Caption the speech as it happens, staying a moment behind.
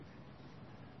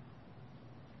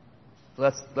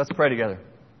Let's pray together.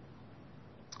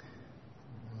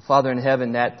 Father in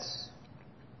heaven, that's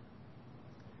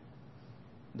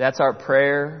our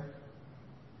prayer.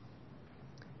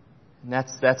 And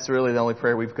that's really the only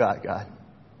prayer we've got, God.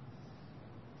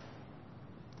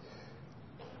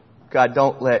 God,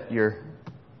 don't let your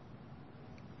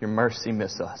mercy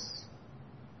miss us.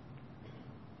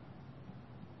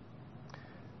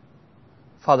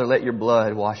 Father, let your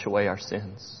blood wash away our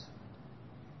sins.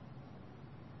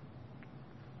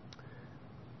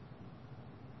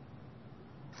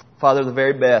 Father, the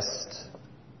very best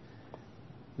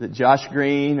that Josh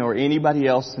Green or anybody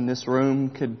else in this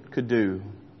room could do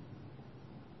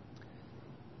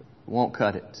won't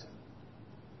cut it.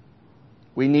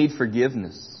 We need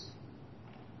forgiveness.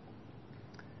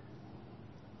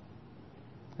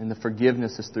 And the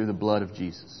forgiveness is through the blood of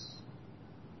Jesus.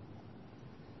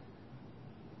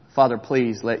 Father,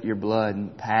 please let your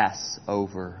blood pass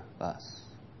over us.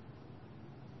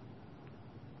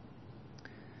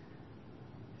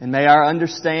 And may our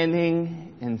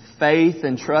understanding and faith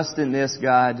and trust in this,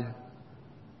 God,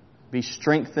 be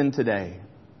strengthened today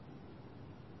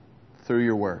through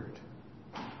your word.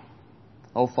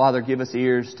 Oh, Father, give us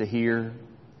ears to hear.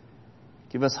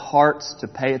 Give us hearts to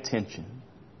pay attention.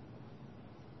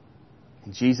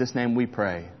 In Jesus' name we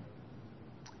pray.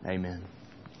 Amen.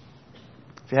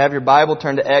 If you have your Bible,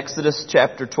 turn to Exodus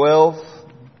chapter 12.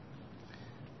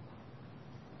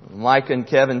 Mike and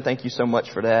Kevin, thank you so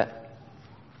much for that.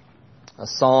 A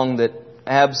song that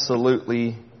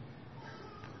absolutely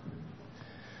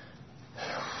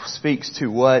speaks to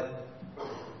what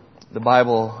the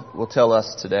Bible will tell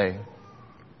us today.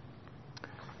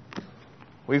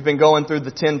 We've been going through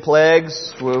the 10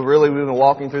 plagues. We've been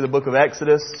walking through the book of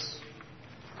Exodus.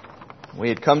 We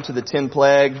had come to the 10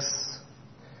 plagues.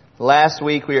 Last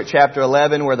week we were at chapter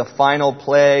 11 where the final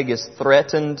plague is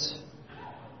threatened.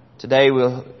 Today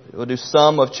we'll do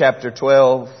some of chapter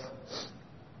 12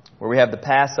 where we have the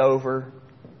Passover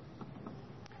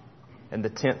and the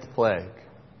 10th plague.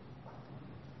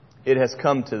 It has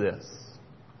come to this.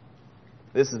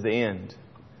 This is the end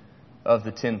of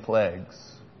the 10 plagues.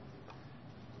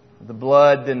 The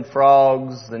blood, then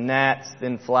frogs, the gnats,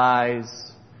 then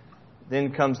flies.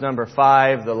 Then comes number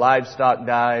 5, the livestock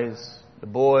dies. The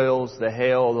boils, the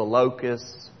hail, the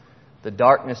locusts, the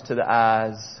darkness to the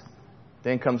eyes.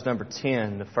 Then comes number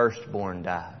 10, the firstborn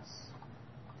dies.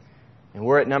 And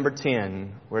we're at number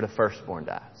 10, where the firstborn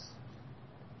dies.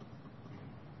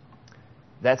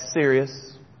 That's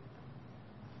serious.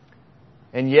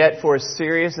 And yet, for as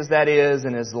serious as that is,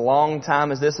 and as long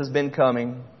time as this has been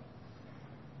coming,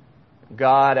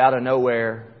 God, out of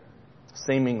nowhere,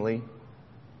 seemingly,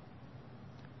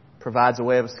 provides a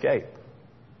way of escape.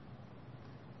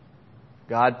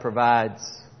 God provides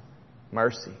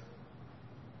mercy.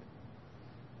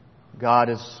 God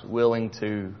is willing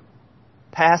to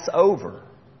pass over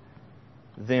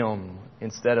them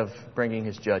instead of bringing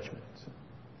His judgment.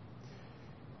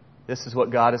 This is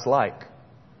what God is like.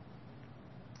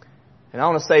 And I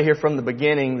want to say here from the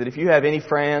beginning that if you have any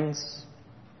friends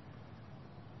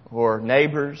or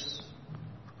neighbors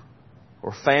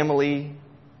or family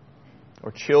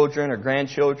or children or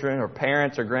grandchildren or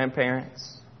parents or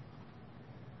grandparents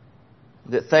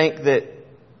that think that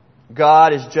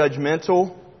God is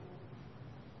judgmental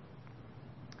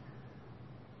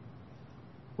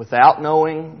without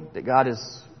knowing that God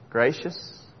is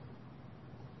gracious.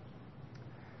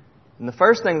 And the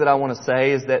first thing that I want to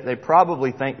say is that they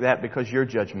probably think that because you're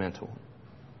judgmental.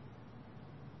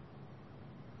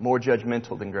 More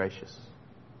judgmental than gracious.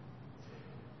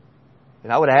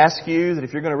 And I would ask you that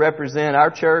if you're going to represent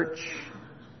our church,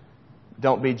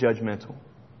 don't be judgmental.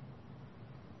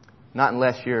 Not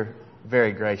unless you're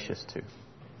very gracious too.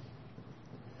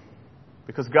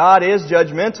 Because God is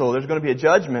judgmental. There's going to be a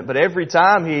judgment. But every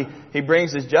time He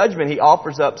brings His judgment, He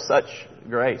offers up such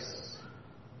grace.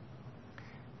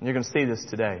 And you're going to see this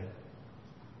today.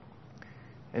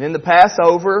 And in the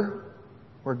Passover,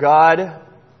 where God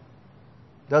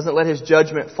doesn't let His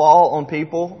judgment fall on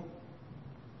people,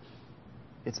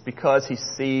 it's because He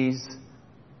sees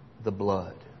the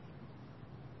blood.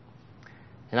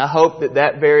 And I hope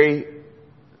that very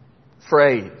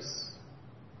phrase,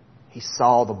 He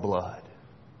saw the blood,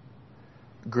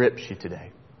 grips you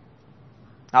today.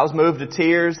 I was moved to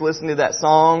tears listening to that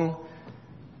song.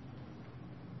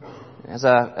 As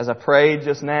I prayed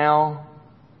just now,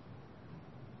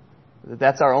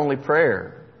 that's our only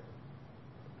prayer.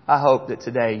 I hope that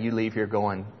today you leave here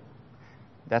going,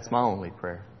 that's my only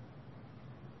prayer.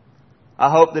 I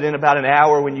hope that in about an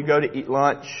hour when you go to eat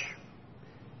lunch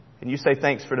and you say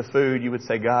thanks for the food, you would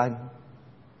say, God,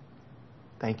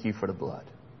 thank you for the blood.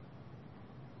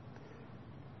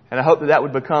 And I hope that that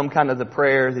would become kind of the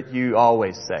prayer that you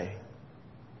always say.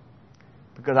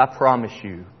 Because I promise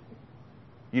you,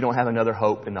 you don't have another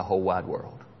hope in the whole wide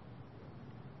world.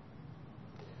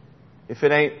 If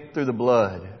it ain't through the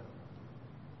blood,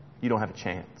 you don't have a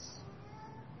chance.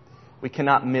 We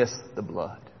cannot miss the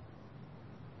blood.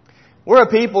 We're a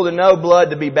people that know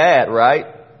blood to be bad, right?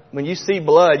 When you see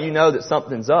blood, you know that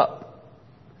something's up.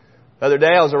 The other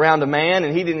day I was around a man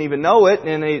and he didn't even know it.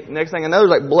 And the next thing I know,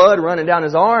 there's like blood running down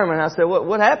his arm. And I said,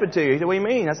 what happened to you? He said, what do you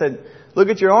mean? I said, look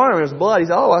at your arm. There's blood. He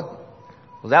said, I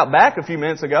was out back a few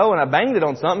minutes ago and I banged it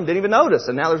on something, didn't even notice.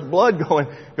 And now there's blood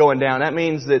going down. That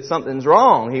means that something's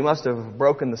wrong. He must have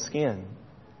broken the skin.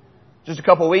 Just a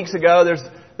couple of weeks ago,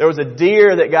 there was a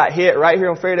deer that got hit right here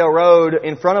on Fairdale Road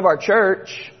in front of our church.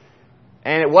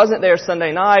 And it wasn't there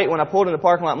Sunday night. When I pulled in the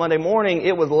parking lot Monday morning,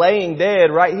 it was laying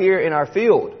dead right here in our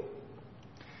field.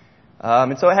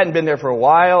 And so it hadn't been there for a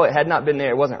while. It had not been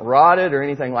there. It wasn't rotted or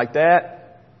anything like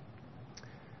that.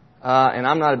 And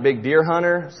I'm not a big deer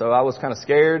hunter, so I was kind of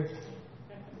scared.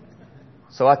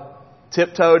 So I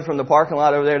tiptoed from the parking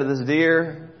lot over there to this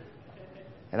deer.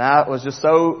 And I was just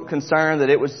so concerned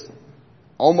that it was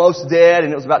almost dead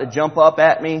and it was about to jump up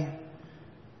at me.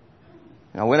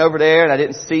 And I went over there and I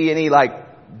didn't see any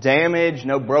damage,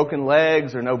 no broken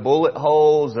legs or no bullet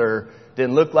holes, or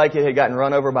didn't look like it had gotten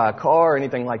run over by a car or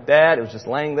anything like that. It was just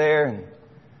laying there. And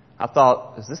I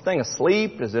thought, is this thing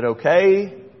asleep? Is it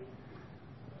okay?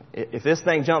 If this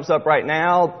thing jumps up right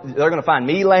now, they're going to find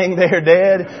me laying there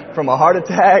dead from a heart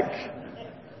attack.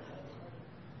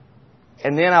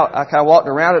 And then I kind of walked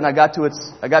around it and I got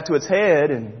to its head,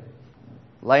 and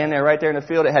laying there right there in the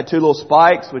field, it had 2 little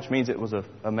spikes, which means it was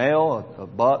a male, a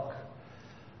buck.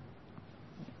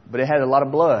 But it had a lot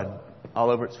of blood all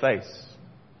over its face.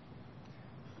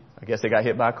 I guess it got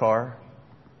hit by a car.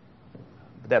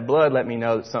 But that blood let me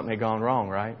know that something had gone wrong,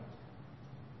 right?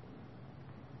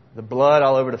 The blood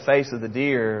all over the face of the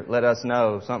deer let us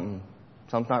know something's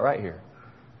not right here.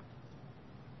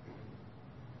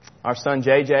 Our son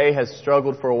JJ has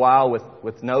struggled for a while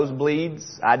with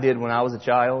nosebleeds. I did when I was a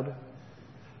child.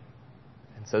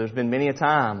 And so there's been many a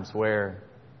times where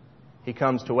he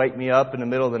comes to wake me up in the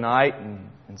middle of the night and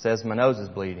says my nose is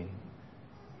bleeding.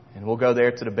 And we'll go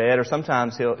there to the bed, or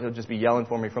sometimes he'll just be yelling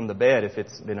for me from the bed if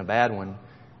it's been a bad one.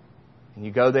 And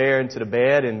you go there into the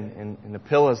bed and the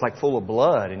pillow is full of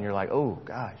blood, and you're like, oh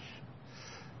gosh.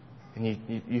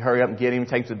 And you hurry up and get him,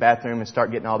 take him to the bathroom and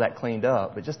start getting all that cleaned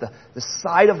up. But just the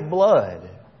sight of blood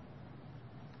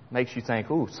makes you think,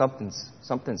 ooh,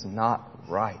 something's not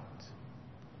right.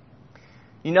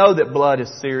 You know that blood is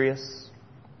serious.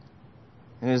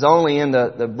 And it is only in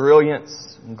the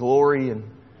brilliance and glory and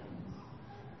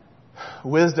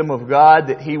wisdom of God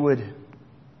that He would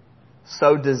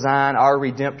so design our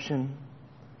redemption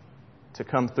to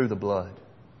come through the blood.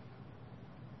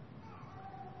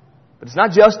 But it's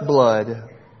not just blood. And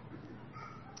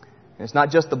it's not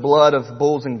just the blood of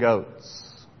bulls and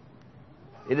goats.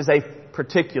 It is a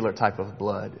particular type of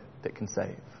blood that can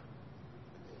save.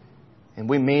 And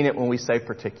we mean it when we say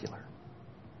particular.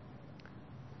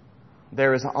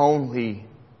 There is only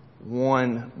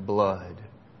one blood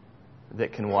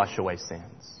that can wash away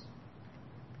sins.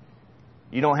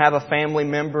 You don't have a family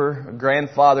member, a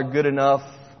grandfather good enough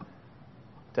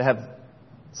to have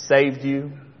saved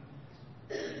you.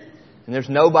 And there's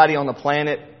nobody on the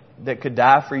planet that could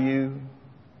die for you.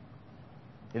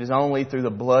 It is only through the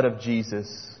blood of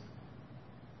Jesus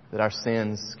that our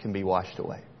sins can be washed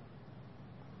away.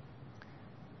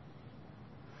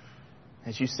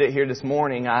 As you sit here this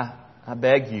morning, I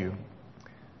beg you,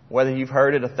 whether you've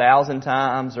heard it 1,000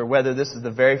 times or whether this is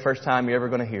the very first time you're ever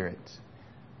going to hear it,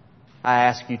 I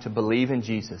ask you to believe in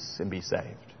Jesus and be saved.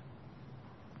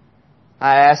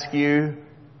 I ask you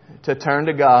to turn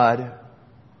to God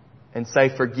and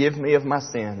say, forgive me of my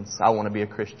sins. I want to be a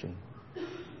Christian.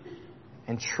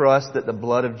 And trust that the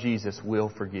blood of Jesus will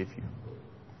forgive you.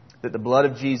 That the blood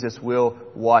of Jesus will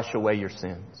wash away your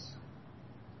sins.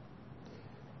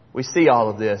 We see all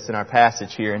of this in our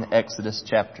passage here in Exodus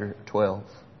chapter 12.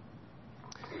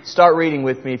 Start reading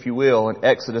with me, if you will, in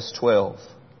Exodus 12.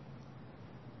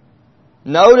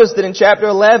 Notice that in chapter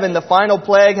 11, the final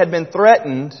plague had been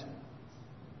threatened.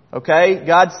 Okay?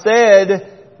 God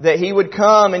said that He would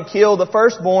come and kill the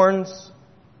firstborns,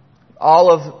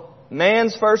 all of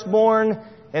man's firstborn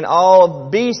and all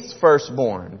of beasts'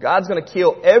 firstborn. God's going to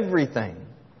kill everything.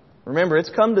 Remember, it's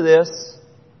come to this.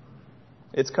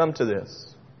 It's come to this.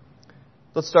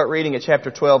 Let's start reading at chapter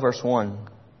 12, verse 1.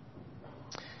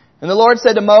 And the Lord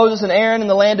said to Moses and Aaron in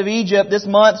the land of Egypt, this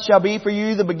month shall be for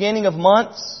you the beginning of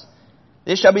months.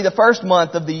 This shall be the first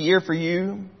month of the year for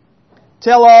you.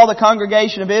 Tell all the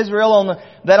congregation of Israel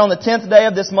that on the 10th day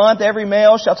of this month every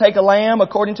male shall take a lamb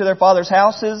according to their father's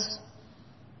houses,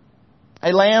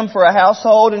 a lamb for a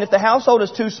household. And if the household is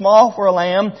too small for a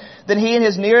lamb, then he and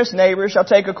his nearest neighbor shall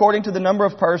take according to the number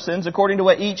of persons, according to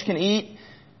what each can eat.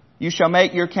 You shall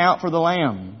make your count for the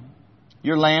lamb.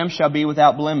 Your lamb shall be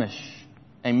without blemish,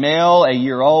 a male, a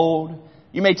year old.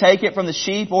 You may take it from the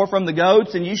sheep or from the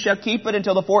goats, and you shall keep it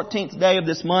until the 14th day of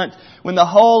this month, when the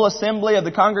whole assembly of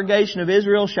the congregation of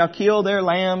Israel shall kill their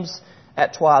lambs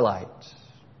at twilight.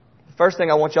 The first thing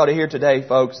I want y'all to hear today,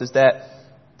 folks, is that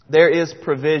there is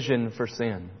provision for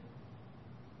sin.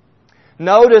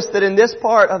 Notice that in this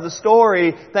part of the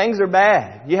story, things are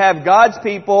bad. You have God's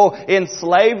people in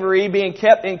slavery, being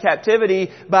kept in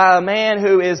captivity by a man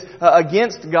who is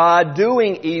against God,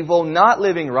 doing evil, not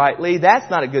living rightly. That's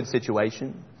not a good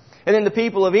situation. And then the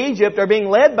people of Egypt are being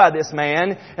led by this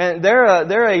man, and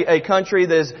they're a country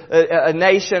that is a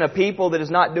nation, a people that is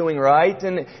not doing right.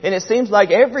 And it seems like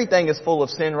everything is full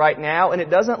of sin right now, and it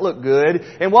doesn't look good.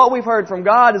 And what we've heard from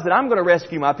God is that I'm going to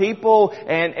rescue my people,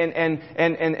 and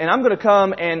I'm going to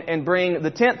come and bring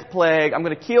the 10th plague. I'm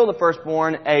going to kill the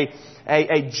firstborn,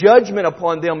 a judgment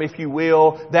upon them, if you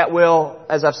will, that will,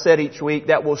 as I've said each week,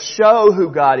 that will show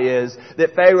who God is,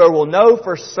 that Pharaoh will know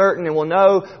for certain and will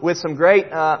know with some great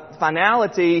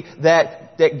finality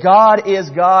that God is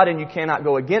God and you cannot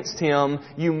go against Him.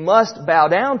 You must bow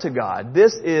down to God.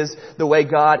 This is the way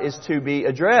God is to be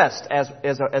addressed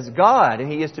as God,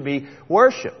 and He is to be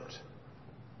worshipped.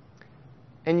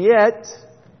 And yet,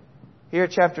 here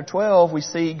at chapter 12, we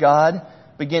see God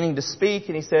beginning to speak,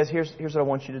 and He says, here's what I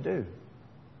want you to do.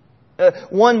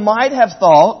 One might have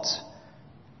thought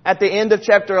at the end of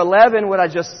chapter 11, what I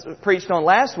just preached on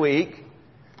last week,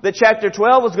 that chapter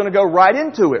 12 was going to go right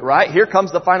into it, right? Here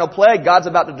comes the final plague. God's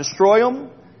about to destroy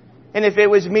them. And if it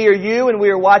was me or you and we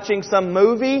were watching some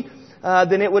movie,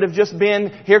 then it would have just been,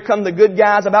 here come the good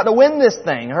guys about to win this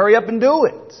thing. Hurry up and do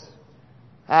it.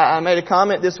 I made a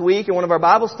comment this week in one of our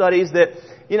Bible studies that,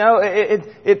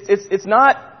 it's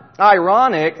not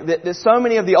ironic that so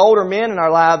many of the older men in our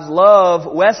lives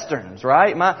love Westerns,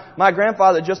 right? My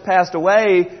grandfather just passed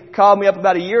away called me up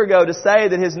about a year ago to say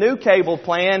that his new cable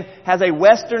plan has a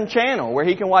Western channel where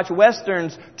he can watch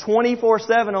Westerns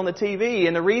 24/7 on the TV.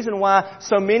 And the reason why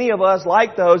so many of us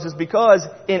like those is because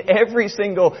in every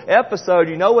single episode,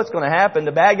 you know what's going to happen.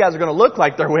 The bad guys are going to look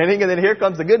like they're winning, and then here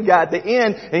comes the good guy at the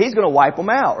end, and he's going to wipe them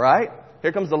out, right?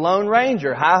 Here comes the Lone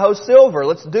Ranger, Hi-Ho Silver.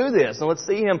 Let's do this. And let's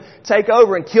see him take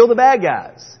over and kill the bad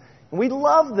guys. And we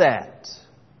love that.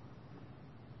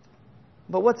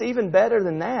 But what's even better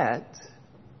than that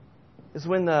is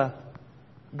when the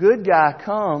good guy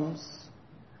comes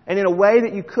and in a way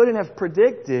that you couldn't have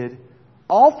predicted,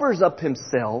 offers up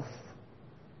himself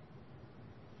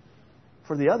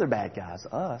for the other bad guys,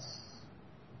 us,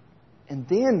 and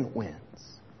then wins,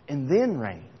 and then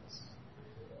reigns.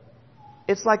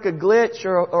 It's like a glitch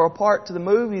or a part to the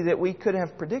movie that we couldn't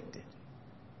have predicted.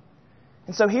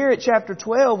 And so here at chapter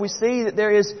 12, we see that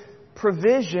there is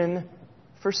provision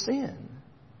for sin.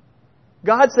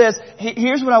 God says,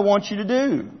 here's what I want you to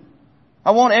do.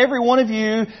 I want every one of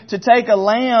you to take a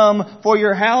lamb for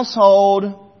your household.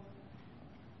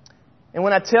 And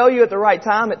when I tell you at the right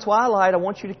time at twilight, I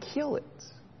want you to kill it.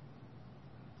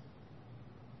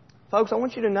 Folks, I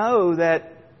want you to know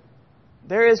that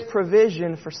there is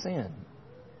provision for sin.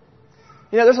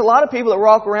 You know, there's a lot of people that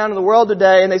walk around in the world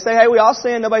today and they say, hey, we all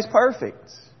sin, nobody's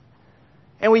perfect.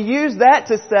 And we use that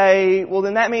to say, well,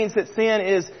 then that means that sin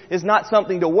is not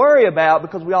something to worry about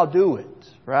because we all do it,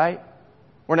 right?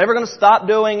 We're never going to stop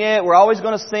doing it. We're always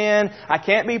going to sin. I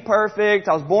can't be perfect.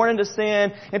 I was born into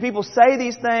sin. And people say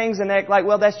these things and act like,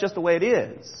 well, that's just the way it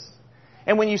is.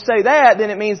 And when you say that, then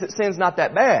it means that sin's not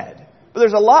that bad. But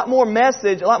there's a lot more to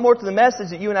the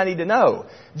message that you and I need to know.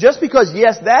 Just because,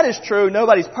 yes, that is true,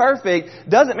 nobody's perfect,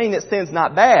 doesn't mean that sin's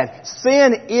not bad.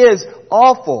 Sin is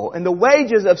awful, and the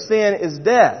wages of sin is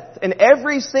death. And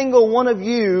every single one of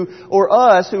you or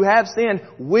us who have sin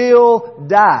will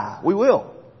die. We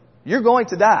will. You're going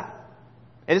to die.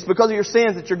 And it's because of your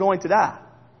sins that you're going to die.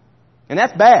 And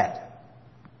that's bad.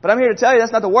 But I'm here to tell you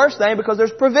that's not the worst thing because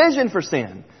there's provision for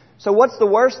sin. So what's the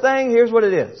worst thing? Here's what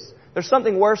it is. There's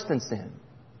something worse than sin.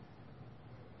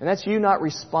 And that's you not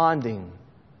responding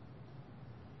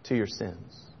to your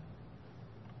sins.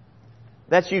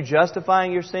 That's you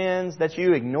justifying your sins. That's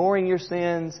you ignoring your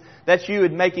sins. That's you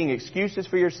making excuses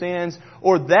for your sins.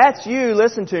 Or that's you,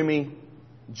 listen to me,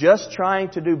 just trying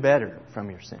to do better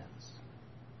from your sins.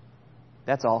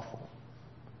 That's awful.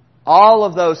 All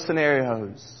of those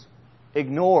scenarios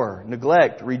ignore,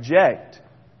 neglect, reject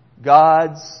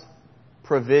God's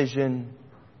provision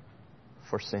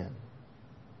for sin.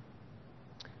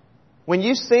 When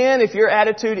you sin, if your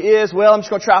attitude is, well, I'm just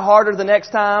going to try harder the next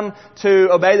time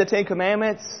to obey the Ten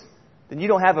Commandments, then you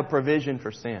don't have a provision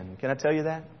for sin. Can I tell you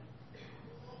that?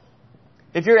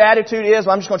 If your attitude is,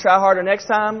 well, I'm just going to try harder next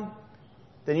time,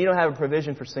 then you don't have a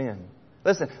provision for sin.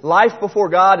 Listen, life before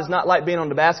God is not like being on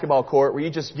the basketball court where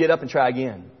you just get up and try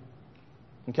again.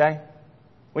 Okay?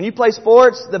 When you play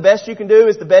sports, the best you can do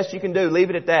is the best you can do. Leave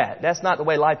it at that. That's not the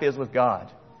way life is with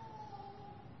God.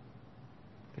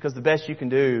 Because the best you can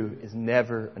do is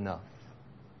never enough.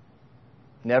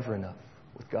 Never enough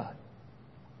with God.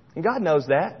 And God knows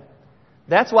that.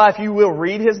 That's why if you will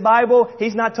read His Bible,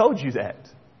 He's not told you that.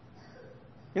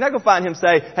 You're not going to find Him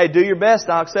say, hey, do your best,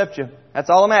 I'll accept you. That's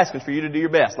all I'm asking, for you to do your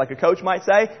best. Like a coach might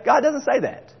say, God doesn't say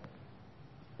that.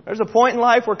 There's a point in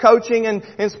life where coaching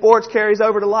and sports carries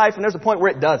over to life, and there's a point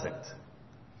where it doesn't.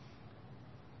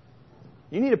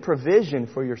 You need a provision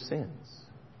for your sins.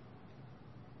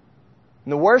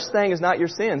 And the worst thing is not your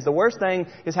sins. The worst thing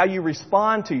is how you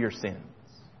respond to your sins.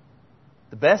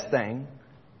 The best thing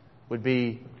would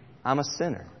be, I'm a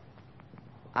sinner.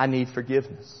 I need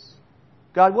forgiveness.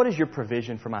 God, what is your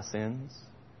provision for my sins?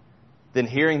 Then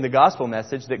hearing the gospel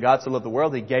message that God so loved the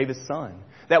world, He gave His Son.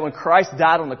 That when Christ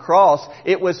died on the cross,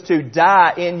 it was to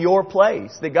die in your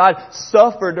place. That God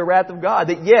suffered the wrath of God.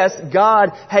 That yes, God,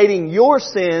 hating your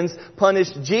sins,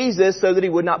 punished Jesus so that He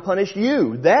would not punish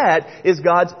you. That is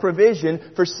God's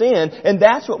provision for sin. And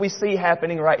that's what we see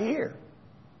happening right here.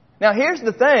 Now here's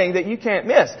the thing that you can't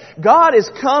miss. God is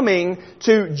coming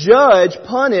to judge,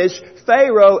 punish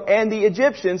Pharaoh and the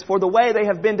Egyptians for the way they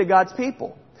have been to God's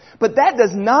people. But that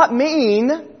does not mean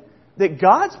that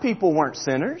God's people weren't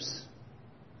sinners.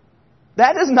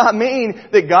 That does not mean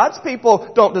that God's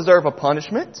people don't deserve a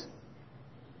punishment.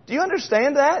 Do you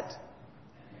understand that?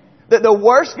 That the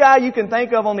worst guy you can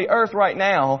think of on the earth right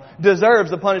now deserves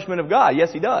the punishment of God.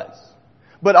 Yes, he does.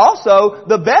 But also,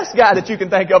 the best guy that you can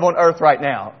think of on earth right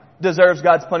now deserves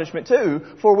God's punishment too,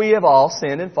 for we have all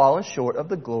sinned and fallen short of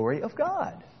the glory of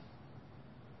God.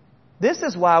 This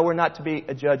is why we're not to be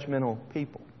a judgmental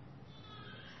people.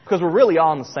 Because we're really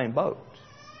all in the same boat.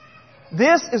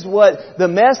 This is what the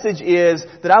message is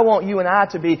that I want you and I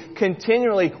to be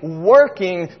continually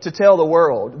working to tell the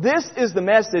world. This is the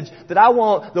message that I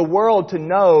want the world to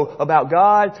know about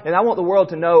God, and I want the world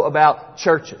to know about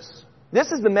churches.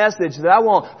 This is the message that I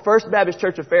want First Baptist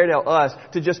Church of Fairdale, us,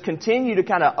 to just continue to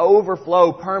kind of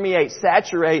overflow, permeate,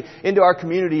 saturate into our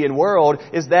community and world,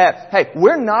 is that, hey,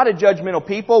 we're not a judgmental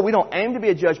people. We don't aim to be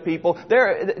a judgmental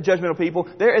people.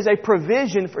 There is a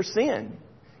provision for sin.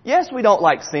 Yes, we don't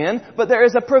like sin, but there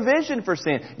is a provision for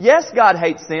sin. Yes, God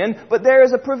hates sin, but there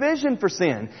is a provision for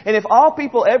sin. And if all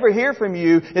people ever hear from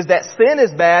you is that sin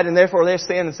is bad and therefore they're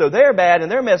sin and so they're bad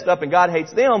and they're messed up and God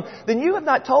hates them, then you have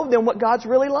not told them what God's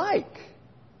really like.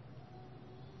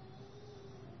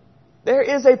 There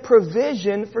is a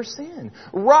provision for sin.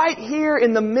 Right here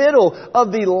in the middle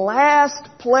of the last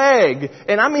plague,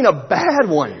 and I mean a bad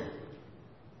one.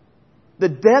 The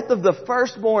death of the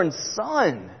firstborn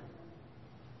son.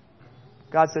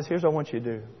 God says, here's what I want you to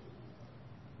do.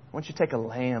 I want you to take a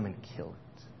lamb and kill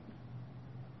it.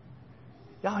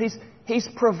 Y'all, He's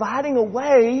providing a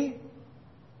way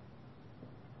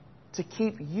to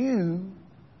keep you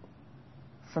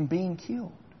from being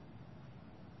killed.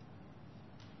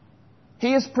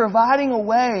 He is providing a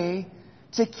way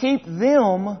to keep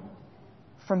them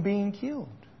from being killed.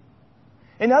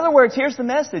 In other words, here's the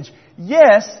message.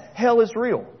 Yes, hell is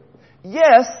real.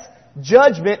 Yes,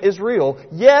 judgment is real.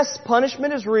 Yes,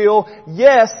 punishment is real.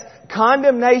 Yes,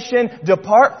 condemnation,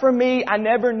 depart from me, I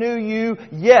never knew you.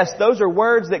 Yes, those are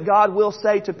words that God will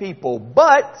say to people.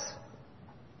 But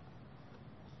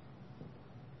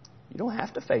you don't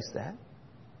have to face that.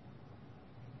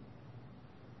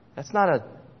 That's not a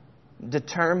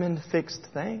determined, fixed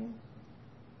thing.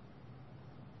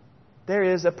 There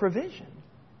is a provision.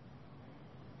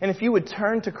 And if you would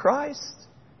turn to Christ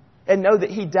and know that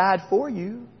He died for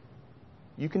you,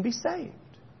 you can be saved.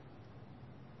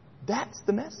 That's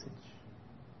the message.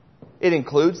 It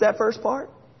includes that first part,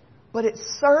 but it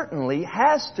certainly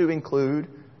has to include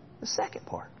the second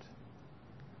part.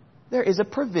 There is a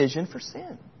provision for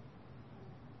sin.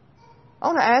 I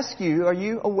want to ask you, are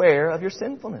you aware of your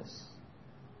sinfulness?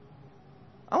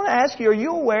 I want to ask you, are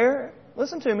you aware,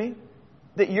 listen to me,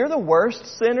 that you're the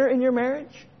worst sinner in your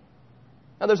marriage?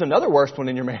 Now, there's another worst one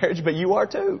in your marriage, but you are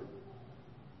too.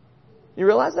 You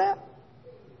realize that?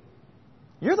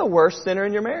 You're the worst sinner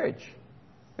in your marriage.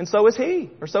 And so is he,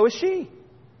 or so is she.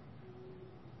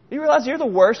 You realize you're the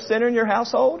worst sinner in your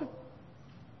household?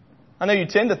 I know you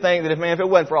tend to think that if it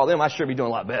wasn't for all them, I'd sure be doing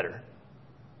a lot better.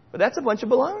 But that's a bunch of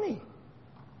baloney.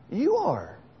 You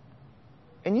are.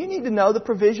 And you need to know the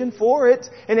provision for it.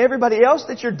 And everybody else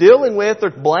that you're dealing with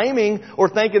or blaming or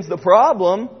thinking is the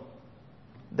problem,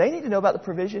 they need to know about the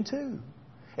provision too.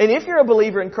 And if you're a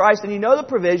believer in Christ and you know the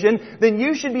provision, then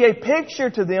you should be a picture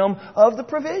to them of the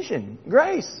provision.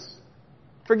 Grace,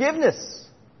 forgiveness,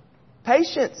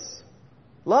 patience,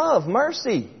 love,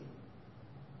 mercy.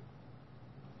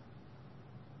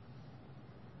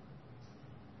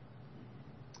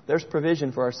 There's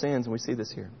provision for our sins, and we see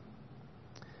this here.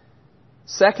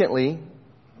 Secondly,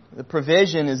 the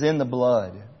provision is in the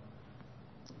blood.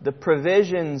 The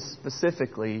provision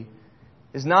specifically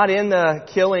is not in the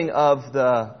killing of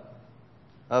the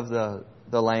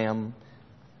lamb,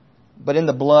 but in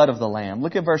the blood of the lamb.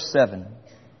 Look at verse 7.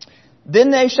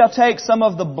 Then they shall take some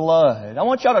of the blood. I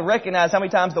want y'all to recognize how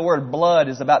many times the word blood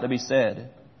is about to be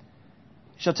said.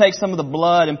 Shall take some of the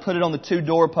blood and put it on the 2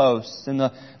 doorposts and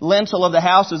the lintel of the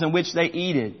houses in which they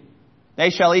eat it. They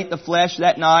shall eat the flesh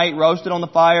that night, roasted on the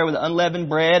fire with unleavened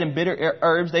bread and bitter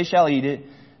herbs they shall eat it.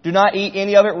 Do not eat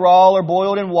any of it raw or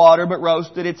boiled in water, but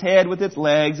roasted, its head with its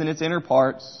legs and its inner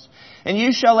parts. And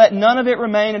you shall let none of it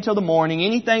remain until the morning.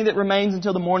 Anything that remains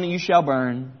until the morning you shall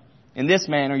burn. In this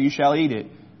manner you shall eat it.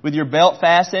 With your belt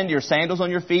fastened, your sandals on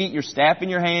your feet, your staff in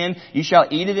your hand, you shall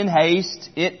eat it in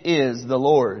haste. It is the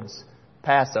Lord's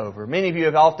Passover. Many of you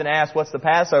have often asked, what's the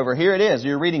Passover? Here it is.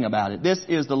 You're reading about it. This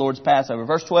is the Lord's Passover.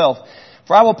 Verse 12.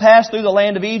 For I will pass through the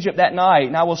land of Egypt that night,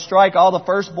 and I will strike all the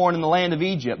firstborn in the land of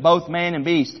Egypt, both man and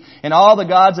beast. And all the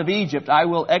gods of Egypt I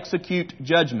will execute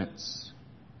judgments.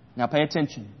 Now pay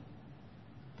attention.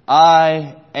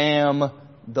 I am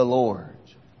the Lord.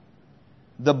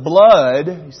 The blood,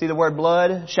 you see the word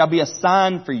blood, shall be a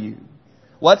sign for you.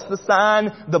 What's the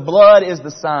sign? The blood is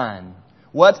the sign.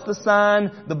 What's the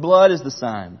sign? The blood is the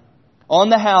sign. On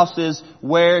the houses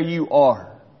where you are.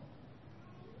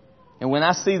 And when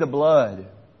I see the blood,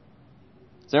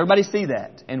 does everybody see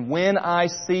that? And when I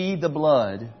see the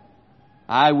blood,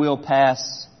 I will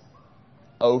pass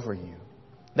over you.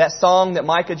 That song that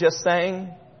Micah just sang,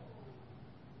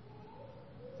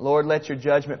 Lord, let your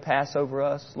judgment pass over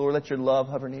us. Lord, let your love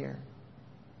hover near.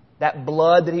 That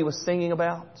blood that he was singing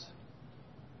about,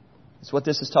 it's what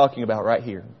this is talking about right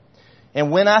here. And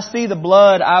when I see the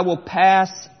blood, I will pass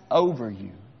over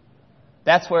you.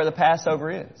 That's where the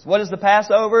Passover is. What is the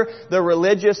Passover? The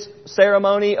religious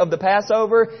ceremony of the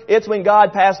Passover. It's when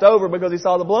God passed over because He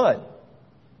saw the blood.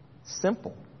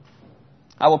 Simple.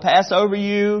 I will pass over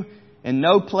you, and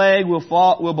no plague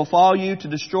will befall you to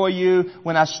destroy you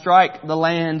when I strike the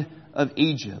land of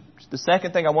Egypt. The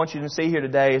second thing I want you to see here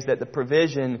today is that the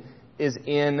provision is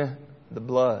in the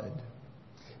blood.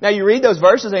 Now you read those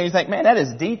verses and you think, man, that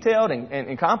is detailed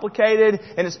and complicated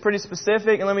and it's pretty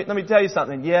specific. And let me tell you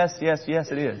something. Yes,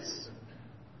 it is.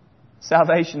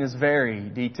 Salvation is very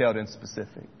detailed and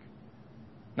specific.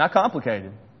 Not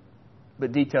complicated,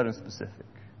 but detailed and specific.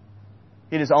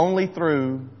 It is only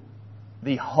through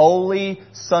the holy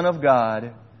Son of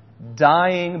God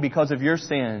dying because of your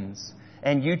sins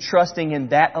and you trusting in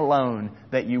that alone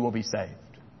that you will be saved.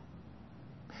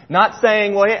 Not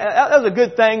saying, well, that was a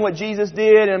good thing what Jesus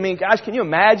did. I mean, gosh, can you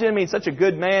imagine? I mean, such a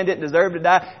good man didn't deserve to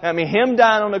die. I mean, Him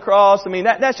dying on the cross. I mean,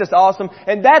 that's just awesome.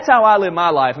 And that's how I live my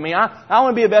life. I mean, I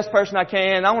want to be the best person I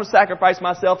can. I want to sacrifice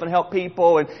myself and help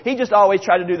people. And He just always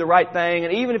tried to do the right thing.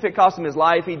 And even if it cost Him His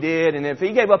life, He did. And if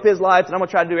He gave up His life, then I'm going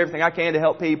to try to do everything I can to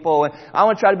help people. And I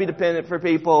want to try to be dependent for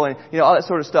people and, all that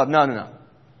sort of stuff. No.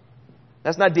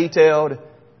 That's not detailed.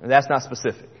 And that's not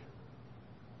specific.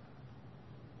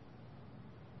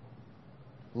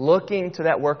 Looking to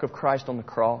that work of Christ on the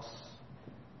cross,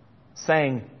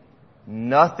 saying,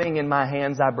 nothing in my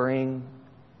hands I bring,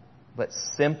 but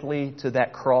simply to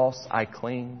that cross I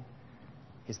cling,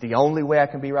 is the only way I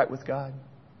can be right with God.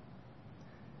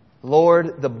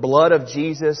 Lord, the blood of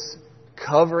Jesus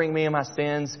covering me in my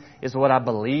sins is what I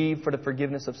believe for the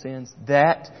forgiveness of sins.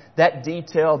 That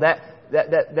detail,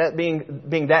 that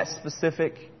being that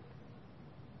specific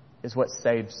is what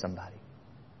saves somebody.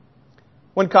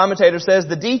 One commentator says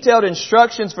the detailed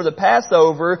instructions for the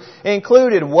Passover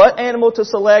included what animal to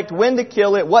select, when to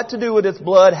kill it, what to do with its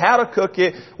blood, how to cook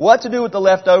it, what to do with the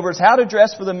leftovers, how to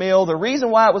dress for the meal, the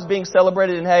reason why it was being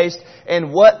celebrated in haste,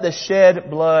 and what the shed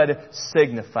blood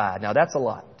signified. Now that's a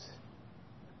lot.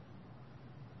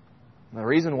 The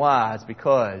reason why is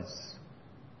because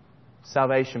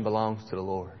salvation belongs to the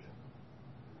Lord.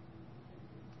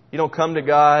 You don't come to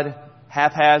God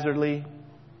haphazardly.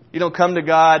 You don't come to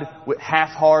God with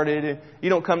half-hearted. You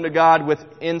don't come to God with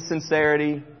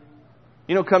insincerity.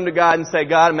 You don't come to God and say,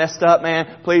 God, I messed up,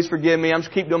 man. Please forgive me. I'm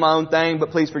just keep doing my own thing, but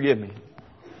please forgive me.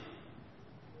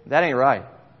 That ain't right.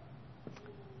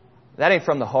 That ain't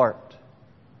from the heart.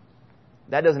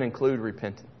 that doesn't include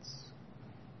repentance.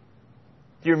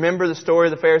 Do you remember the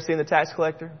story of the Pharisee and the tax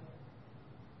collector?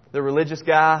 The religious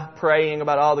guy praying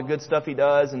about all the good stuff he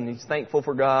does, and he's thankful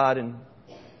for God. And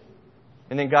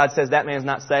then God says, that man's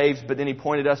not saved. But then He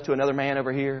pointed us to another man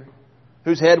over here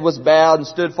whose head was bowed and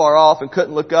stood far off and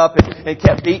couldn't look up and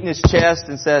kept beating his chest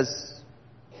and says,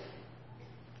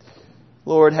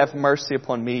 Lord, have mercy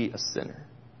upon me, a sinner.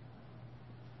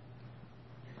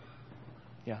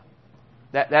 Yeah,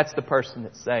 that's the person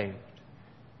that's saved.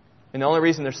 And the only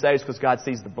reason they're saved is because God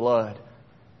sees the blood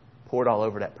poured all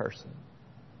over that person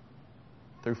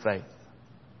through faith.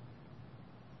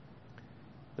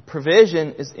 The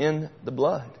provision is in the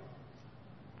blood.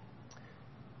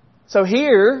 So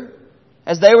here,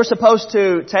 as they were supposed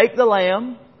to take the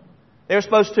lamb, they were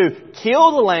supposed to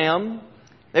kill the lamb,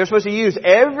 they were supposed to use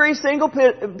every single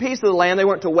piece of the lamb, they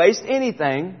weren't to waste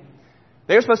anything.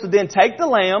 They were supposed to then take the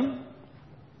lamb,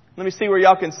 let me see where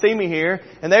y'all can see me here,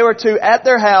 and they were to, at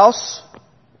their house,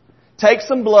 take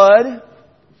some blood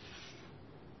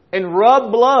and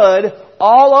rub blood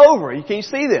all over. Can you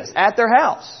see this? At their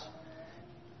house.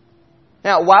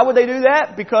 Now, why would they do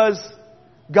that? Because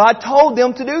God told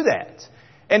them to do that.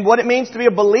 And what it means to be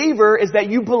a believer is that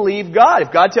you believe God.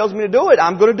 If God tells me to do it,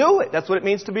 I'm going to do it. That's what it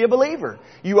means to be a believer.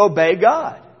 You obey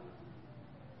God.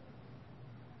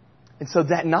 And so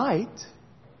that night,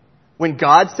 when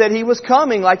God said He was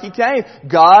coming like He came,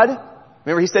 God,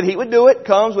 remember He said He would do it,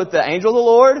 comes with the angel of the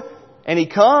Lord, and He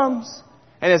comes.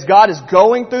 And as God is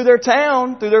going through their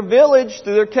town, through their village,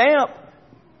 through their camp,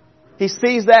 He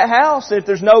sees that house, and if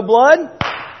there's no blood,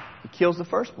 He kills the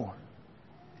firstborn.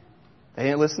 They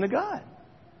didn't listen to God.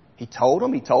 He told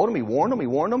them, He warned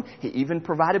them, He even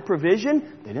provided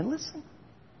provision. They didn't listen.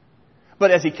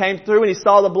 But as He came through and He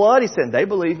saw the blood, He said, they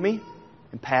believe me,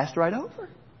 and passed right over.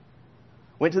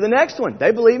 Went to the next one.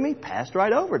 They believe me, passed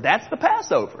right over. That's the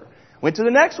Passover. Went to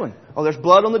the next one. Oh, there's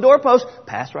blood on the doorpost.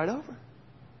 Passed right over.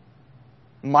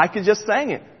 Micah just sang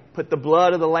it. Put the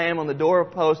blood of the lamb on the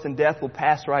doorpost and death will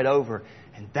pass right over.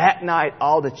 And that night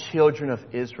all the children of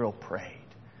Israel prayed,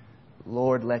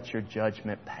 Lord, let your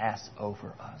judgment pass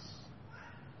over us.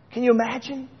 Can you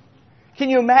imagine?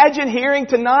 Can you imagine hearing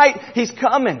tonight He's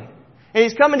coming? And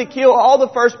He's coming to kill all the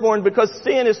firstborn because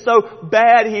sin is so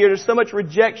bad here. There's so much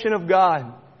rejection of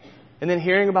God. And then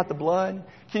hearing about the blood.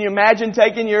 Can you imagine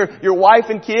taking your wife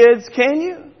and kids? Can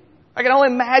you? I can only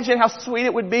imagine how sweet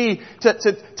it would be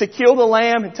to kill the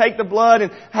lamb and take the blood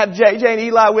and have JJ and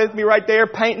Eli with me right there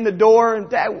painting the door. And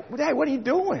Dad, what are you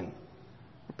doing?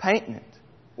 We're painting it.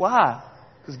 Why?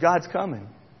 Because God's coming.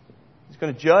 He's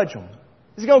going to judge them.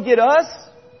 Is He going to get us?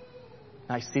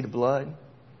 Now you see the blood.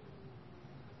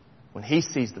 When He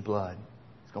sees the blood,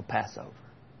 He's going to pass over.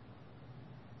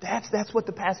 That's what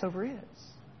the Passover is.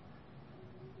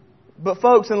 But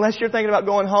folks, unless you're thinking about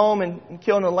going home and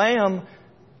killing a lamb,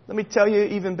 let me tell you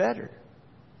even better.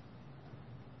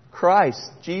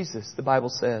 Christ, Jesus, the Bible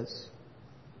says,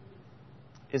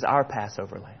 is our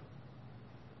Passover lamb.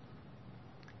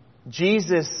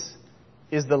 Jesus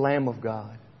is the Lamb of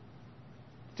God.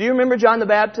 Do you remember John the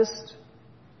Baptist?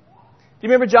 Do you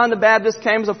remember John the Baptist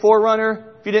came as a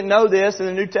forerunner? If you didn't know this, in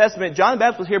the New Testament, John the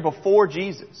Baptist was here before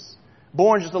Jesus.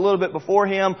 Born just a little bit before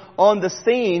Him, on the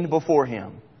scene before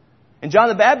Him. And John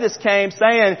the Baptist came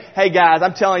saying, hey guys,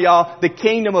 I'm telling y'all, the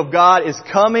kingdom of God is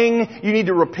coming. You need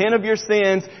to repent of your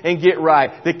sins and get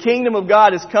right. The kingdom of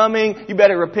God is coming. You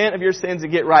better repent of your sins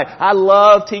and get right. I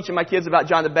love teaching my kids about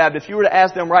John the Baptist. If you were to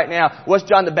ask them right now, what's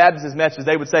John the Baptist's message?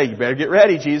 They would say, you better get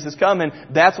ready. Jesus is coming.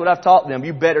 That's what I've taught them.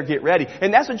 You better get ready.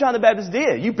 And that's what John the Baptist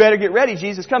did. You better get ready.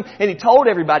 Jesus is coming. And he told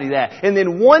everybody that. And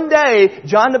then one day,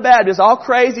 John the Baptist, all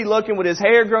crazy looking with his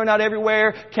hair growing out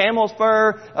everywhere, camel's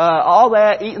fur, all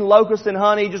that, eating locusts and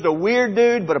honey, just a weird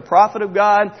dude, but a prophet of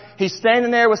God. He's standing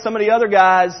there with some of the other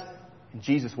guys, and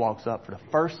Jesus walks up for the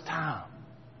first time.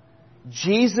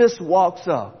 Jesus walks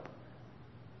up.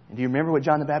 And do you remember what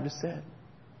John the Baptist said?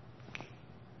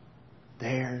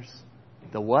 There's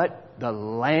the what? The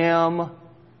Lamb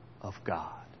of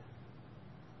God.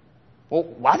 Well,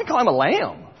 why do you call Him a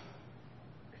lamb?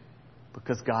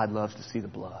 Because God loves to see the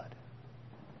blood.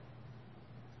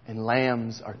 And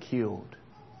lambs are killed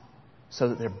so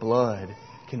that their blood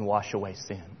can wash away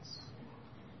sins.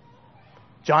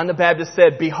 John the Baptist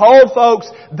said, behold, folks,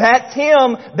 that's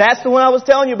Him. That's the one I was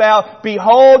telling you about.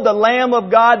 Behold, the Lamb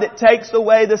of God that takes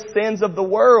away the sins of the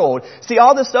world. See,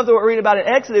 all this stuff that we're reading about in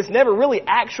Exodus never really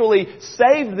actually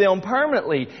saved them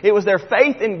permanently. It was their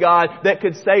faith in God that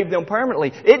could save them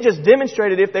permanently. It just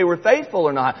demonstrated if they were faithful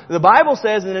or not. The Bible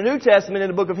says in the New Testament, in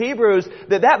the book of Hebrews,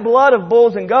 that blood of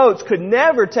bulls and goats could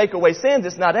never take away sins.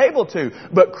 It's not able to.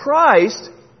 But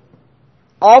Christ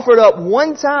offered up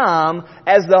one time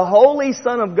as the Holy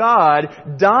Son of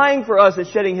God, dying for us and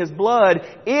shedding His blood,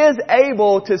 is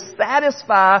able to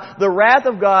satisfy the wrath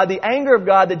of God, the anger of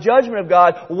God, the judgment of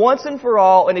God once and for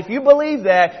all. And if you believe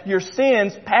that, your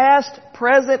sins, past,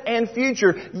 present, and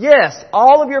future, yes,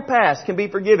 all of your past can be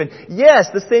forgiven. Yes,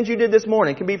 the sins you did this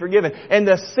morning can be forgiven. And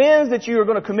the sins that you are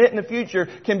going to commit in the future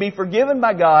can be forgiven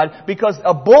by God, because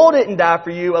a bull didn't die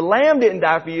for you, a lamb didn't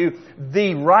die for you.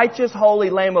 The righteous, holy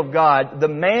Lamb of God, the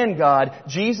man God,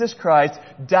 Jesus Christ,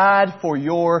 died for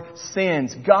your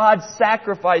sins. God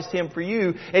sacrificed Him for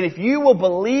you. And if you will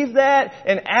believe that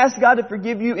and ask God to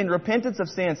forgive you in repentance of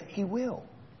sins, He will.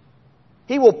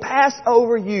 He will pass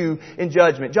over you in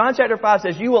judgment. John chapter 5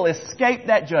 says you will escape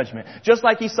that judgment. Just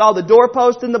like He saw the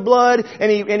doorpost in the blood and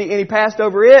he passed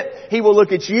over it, He will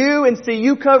look at you and see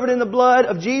you covered in the blood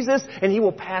of Jesus, and He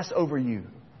will pass over you.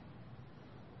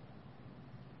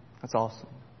 That's awesome.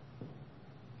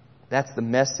 That's the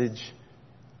message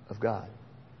of God.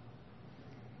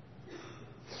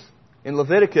 In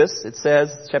Leviticus, it says,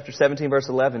 chapter 17, verse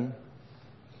 11,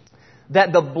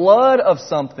 that the blood of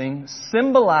something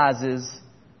symbolizes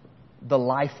the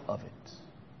life of it.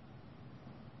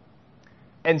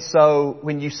 And so,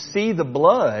 when you see the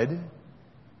blood,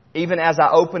 even as I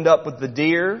opened up with the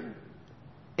deer,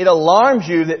 it alarms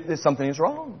you that something is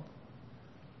wrong.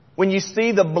 When you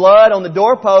see the blood on the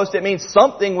doorpost, it means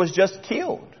something was just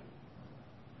killed.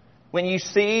 When you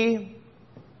see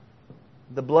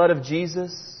the blood of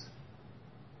Jesus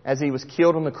as He was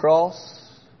killed on the cross,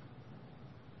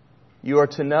 you are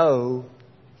to know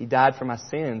He died for my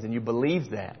sins, and you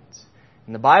believe that.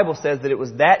 And the Bible says that it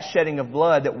was that shedding of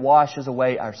blood that washes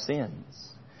away our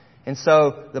sins. And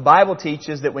so the Bible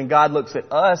teaches that when God looks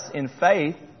at us in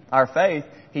faith, our faith,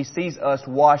 He sees us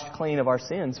washed clean of our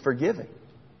sins, forgiven.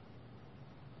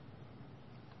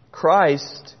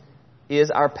 Christ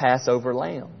is our Passover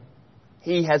lamb.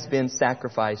 He has been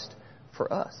sacrificed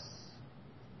for us.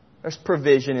 There's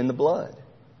provision in the blood.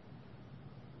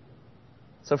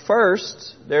 So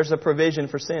first, there's a provision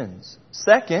for sins.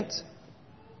 Second,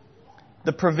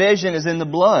 the provision is in the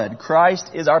blood.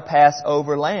 Christ is our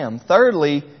Passover lamb.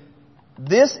 Thirdly,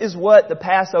 this is what the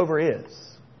Passover is.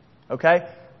 Okay?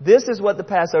 This is what the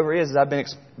Passover is, as I've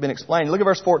been explaining. Look at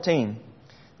verse 14.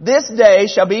 This day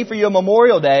shall be for you a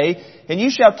memorial day, and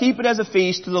you shall keep it as a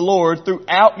feast to the Lord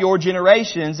throughout your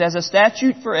generations. As a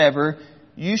statute forever,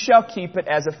 you shall keep it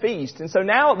as a feast. And so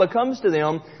now it becomes to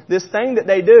them this thing that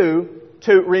they do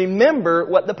to remember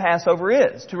what the Passover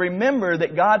is. To remember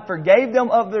that God forgave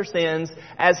them of their sins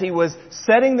as He was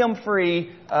setting them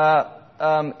free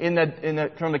from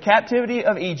the captivity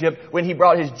of Egypt, when He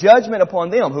brought His judgment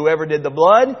upon them. Whoever did the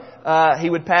blood,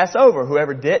 He would pass over.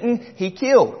 Whoever didn't, He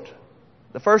killed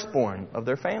the firstborn of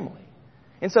their family.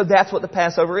 And so that's what the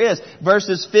Passover is.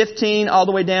 Verses 15 all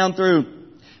the way down through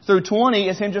 20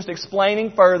 is Him just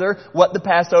explaining further what the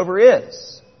Passover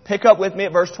is. Pick up with me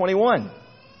at verse 21.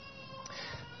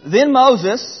 Then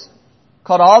Moses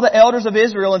called all the elders of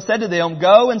Israel and said to them,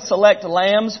 Go and select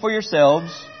lambs for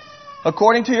yourselves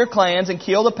according to your clans, and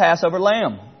kill the Passover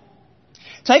lamb.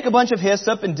 Take a bunch of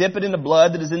hyssop and dip it in the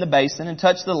blood that is in the basin, and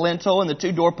touch the lintel and the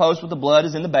 2 doorposts with the blood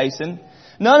is in the basin.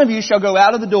 None of you shall go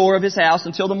out of the door of his house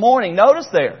until the morning. Notice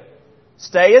there.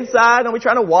 Stay inside. Don't be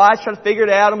trying to watch, trying to figure it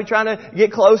out. Don't be trying to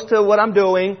get close to what I'm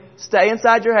doing. Stay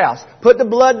inside your house. Put the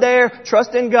blood there.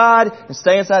 Trust in God and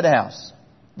stay inside the house.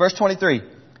 Verse 23.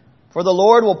 For the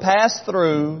Lord will pass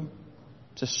through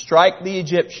to strike the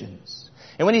Egyptians.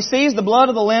 And when He sees the blood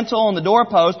of the lintel on the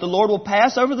doorpost, the Lord will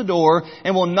pass over the door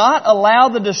and will not allow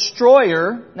the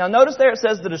destroyer. Now notice there it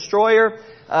says the destroyer.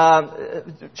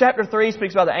 Chapter 3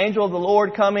 speaks about the angel of the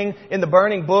Lord coming in the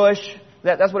burning bush.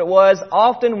 That's what it was.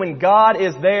 Often when God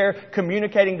is there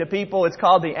communicating to people, it's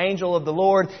called the angel of the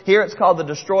Lord. Here it's called the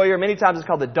destroyer. Many times it's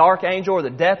called the dark angel or the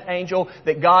death angel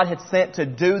that God had sent to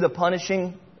do the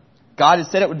punishing. God had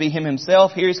said it would be Him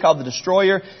Himself. Here He's called the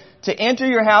destroyer. To enter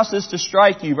your houses to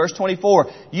strike you. Verse 24.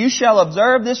 You shall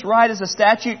observe this rite as a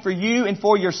statute for you and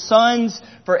for your sons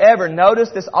forever.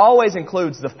 Notice this always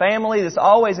includes the family. This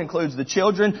always includes the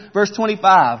children. Verse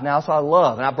 25. Now, so I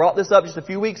love, and I brought this up just a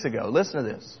few weeks ago. Listen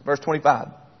to this. Verse 25.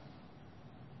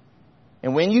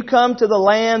 And when you come to the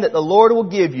land that the Lord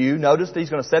will give you, notice that He's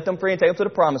going to set them free and take them to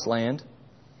the promised land.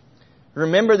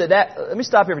 Remember that let me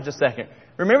stop here for just a second.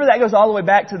 Remember that goes all the way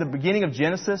back to the beginning of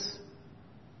Genesis.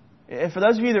 And for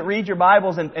those of you that read your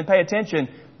Bibles and pay attention,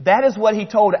 that is what He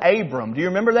told Abram. Do you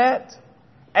remember that?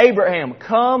 Abraham,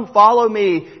 come, follow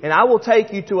me, and I will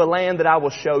take you to a land that I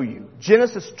will show you.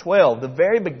 Genesis 12, the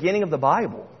very beginning of the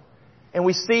Bible. And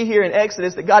we see here in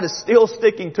Exodus that God is still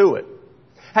sticking to it.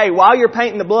 Hey, while you're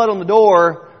painting the blood on the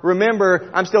door, remember,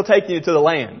 I'm still taking you to the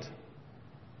land.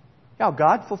 Y'all,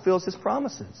 God fulfills His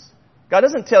promises. God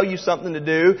doesn't tell you something to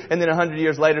do and then 100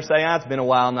 years later say, it's been a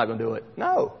while, I'm not going to do it.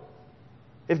 No.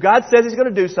 If God says He's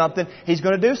going to do something, He's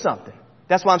going to do something.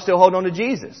 That's why I'm still holding on to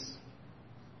Jesus.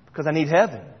 Because I need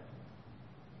heaven.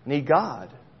 I need God.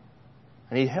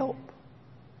 I need help.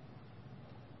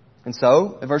 And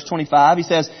so, in verse 25, He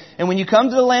says, and when you come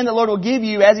to the land the Lord will give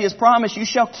you, as He has promised, you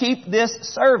shall keep this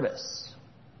service.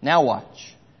 Now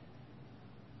watch.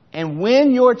 And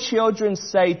when your children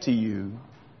say to you,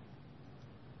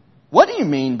 what do you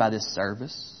mean by this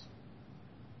service?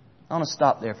 I want to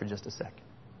stop there for just a second.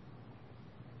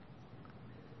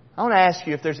 I want to ask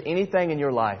you if there's anything in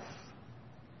your life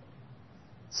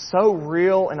so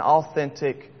real and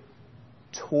authentic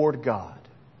toward God.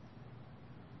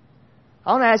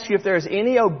 I want to ask you if there is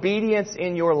any obedience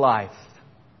in your life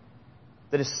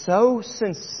that is so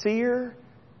sincere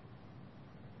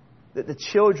that the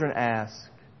children ask,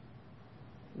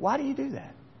 why do you do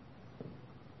that?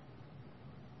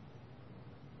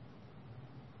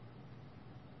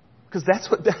 Because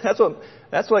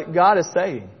that's what God is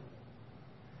saying.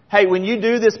 Hey, when you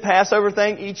do this Passover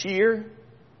thing each year,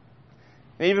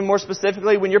 and even more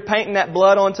specifically, when you're painting that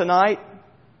blood on tonight,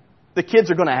 the kids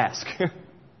are going to ask.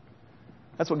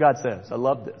 That's what God says. I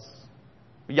love this.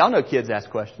 But y'all know kids ask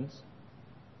questions.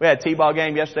 We had a T-ball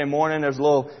game yesterday morning. There was a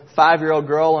little 5-year-old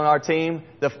girl on our team.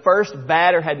 The first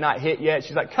batter had not hit yet.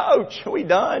 She's like, Coach, are we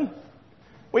done?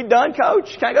 We done, Coach?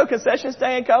 Can I go concession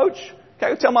stand, Coach?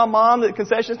 Can I go tell my mom that the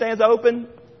concession stand's open?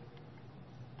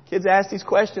 Kids ask these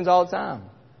questions all the time.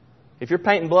 If you're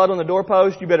painting blood on the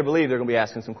doorpost, you better believe they're going to be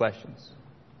asking some questions.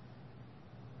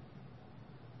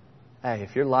 Hey,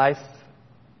 if your life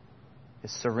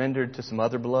is surrendered to some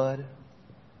other blood,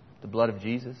 the blood of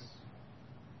Jesus,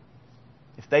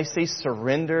 if they see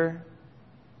surrender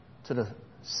to the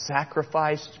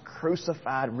sacrificed,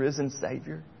 crucified, risen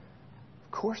Savior,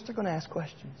 of course they're going to ask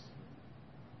questions.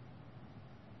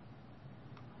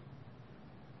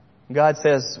 God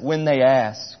says, when they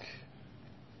ask,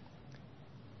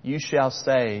 you shall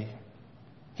say,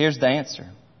 here's the answer.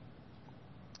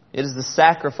 It is the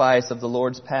sacrifice of the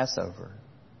Lord's Passover.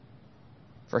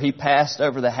 For He passed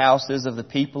over the houses of the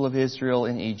people of Israel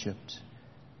in Egypt,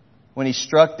 when He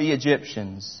struck the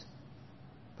Egyptians,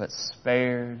 but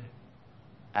spared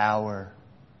our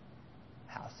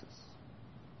houses.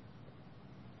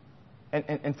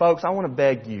 And folks, I want to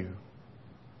beg you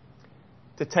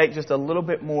to take just a little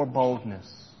bit more boldness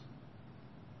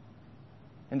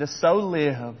and to so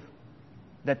live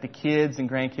that the kids and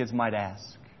grandkids might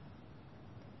ask.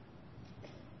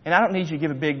 And I don't need you to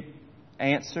give a big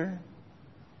answer.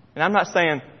 And I'm not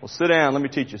saying, well, sit down, let me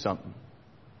teach you something.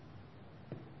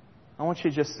 I want you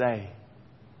to just say,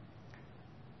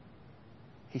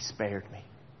 He spared me.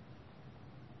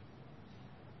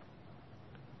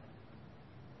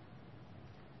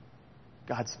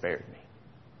 God spared me.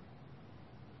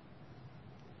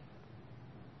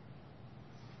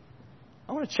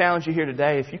 I want to challenge you here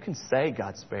today, if you can say,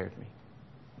 God spared me.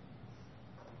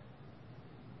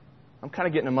 I'm kind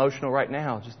of getting emotional right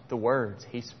now, just the words,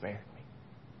 He spared me.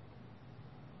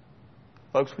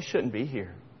 Folks, we shouldn't be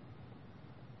here.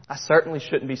 I certainly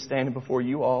shouldn't be standing before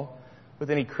you all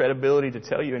with any credibility to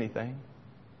tell you anything.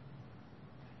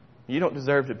 You don't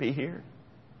deserve to be here.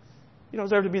 You don't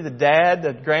deserve to be the dad,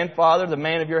 the grandfather, the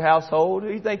man of your household. Who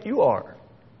do you think you are?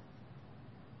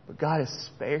 But God has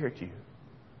spared you.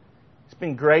 He's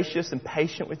been gracious and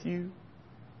patient with you.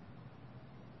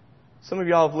 Some of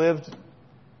y'all have lived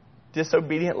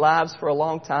disobedient lives for a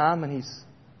long time, and He's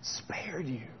spared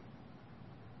you.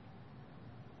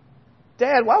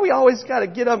 Dad, why we always got to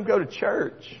get up and go to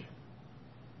church?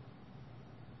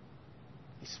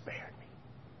 He spared me.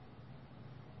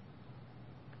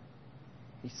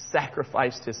 He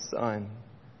sacrificed His Son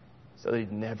so that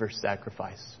He'd never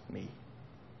sacrifice me.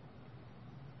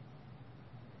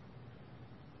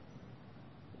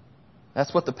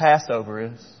 That's what the Passover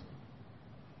is.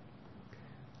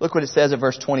 Look what it says at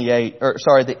verse 28,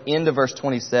 the end of verse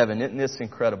 27. Isn't this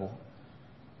incredible?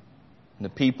 And the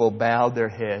people bowed their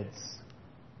heads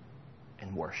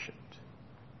and worshipped.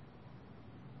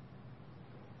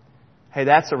 Hey,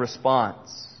 that's a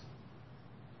response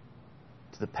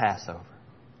to the Passover.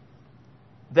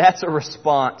 That's a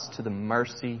response to the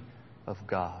mercy of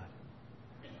God.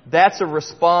 That's a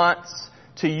response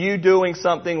to you doing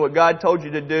something what God told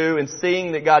you to do and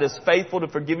seeing that God is faithful to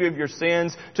forgive you of your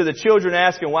sins, to the children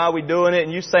asking, why are we doing it?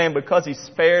 And you saying, because He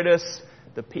spared us,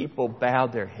 the people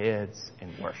bowed their heads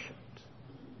and worshipped.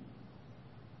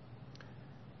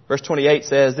 Verse 28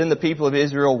 says, then the people of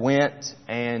Israel went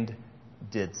and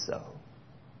did so.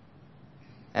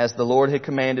 as the Lord had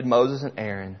commanded Moses and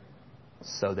Aaron,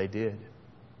 so they did.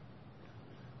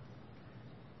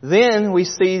 Then we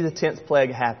see the 10th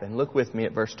plague happen. Look with me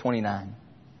at verse 29.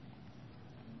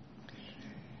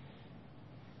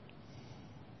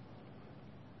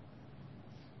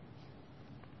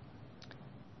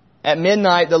 At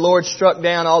midnight the Lord struck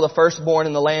down all the firstborn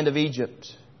in the land of Egypt,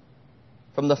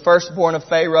 from the firstborn of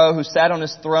Pharaoh who sat on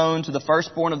his throne to the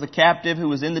firstborn of the captive who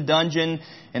was in the dungeon,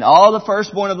 and all the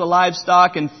firstborn of the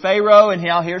livestock. And Pharaoh, and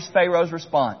now here's Pharaoh's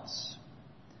response.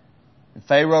 And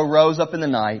Pharaoh rose up in the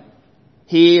night,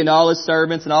 he and all his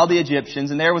servants and all the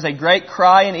Egyptians, and there was a great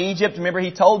cry in Egypt. Remember,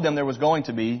 he told them there was going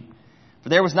to be. For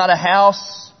there was not a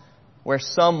house where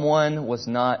someone was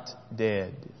not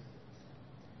dead.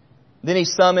 Then he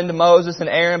summoned Moses and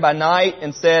Aaron by night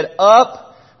and said, Up!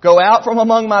 Go out from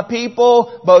among my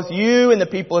people, both you and the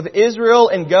people of Israel,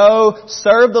 and go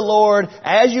serve the Lord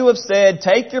as you have said.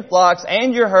 Take your flocks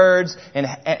and your herds, and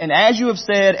as you have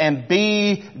said, and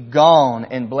be gone,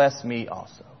 and bless me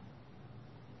also.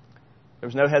 There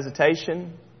was no hesitation.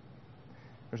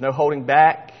 There was no holding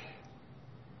back.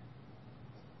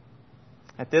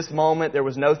 At this moment, there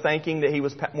was no thinking that he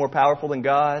was more powerful than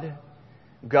God.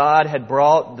 God had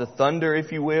brought the thunder,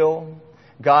 if you will.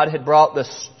 God had brought the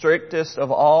strictest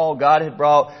of all. God had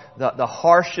brought the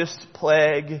harshest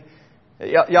plague.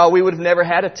 Y'all, we would have never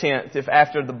had a 10th if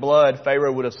after the blood,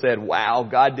 Pharaoh would have said, wow,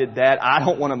 God did that. I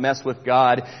don't want to mess with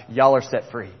God. Y'all are set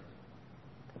free.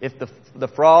 If the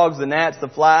frogs, the gnats, the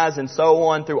flies, and so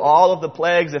on, through all of the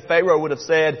plagues, if Pharaoh would have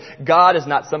said, God is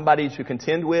not somebody to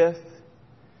contend with.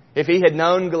 If he had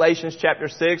known Galatians chapter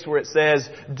 6 where it says,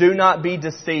 do not be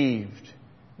deceived.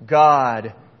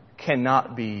 God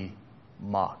cannot be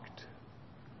mocked.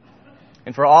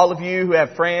 And for all of you who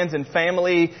have friends and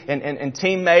family and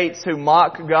teammates who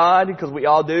mock God, because we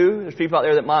all do, there's people out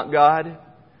there that mock God.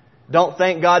 Don't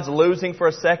think God's losing for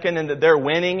a second and that they're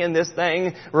winning in this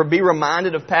thing. Or be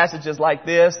reminded of passages like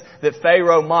this, that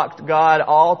Pharaoh mocked God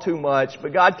all too much,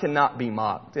 but God cannot be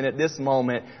mocked. And at this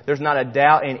moment, there's not a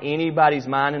doubt in anybody's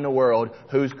mind in the world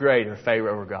who's greater,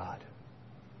 Pharaoh or God.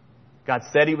 God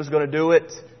said He was going to do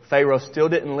it. Pharaoh still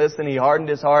didn't listen. He hardened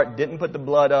his heart, didn't put the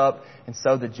blood up, and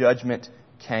so the judgment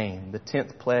came. The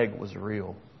 10th plague was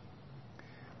real.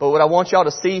 But what I want y'all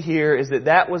to see here is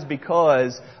that was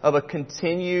because of a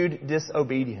continued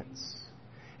disobedience.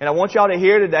 And I want y'all to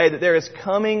hear today that there is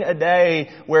coming a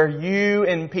day where you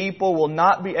and people will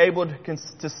not be able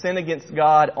to sin against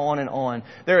God on and on.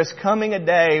 There is coming a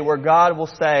day where God will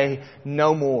say,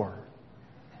 no more.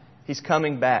 He's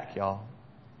coming back, y'all.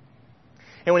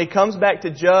 And when He comes back to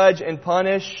judge and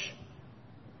punish,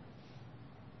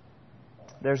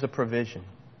 there's a provision.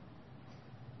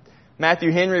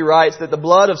 Matthew Henry writes that the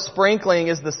blood of sprinkling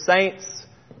is the saint's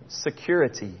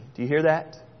security. Do you hear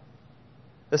that?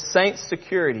 The saint's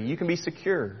security. You can be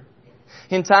secure.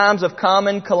 In times of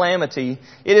common calamity,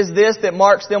 it is this that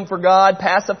marks them for God,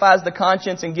 pacifies the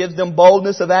conscience, and gives them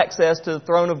boldness of access to the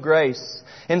throne of grace.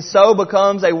 And so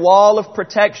becomes a wall of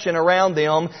protection around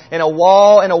them, and a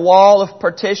wall of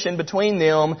partition between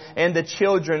them and the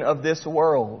children of this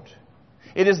world.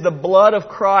 It is the blood of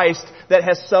Christ that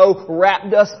has so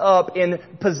wrapped us up in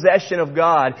possession of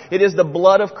God. It is the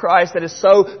blood of Christ that has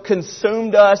so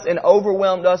consumed us and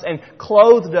overwhelmed us and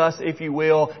clothed us, if you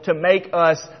will, to make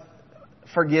us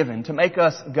forgiven, to make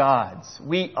us God's.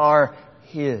 We are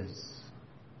His.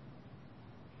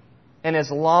 And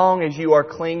as long as you are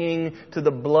clinging to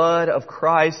the blood of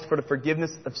Christ for the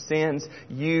forgiveness of sins,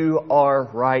 you are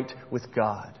right with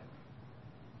God.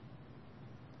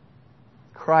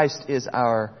 Christ is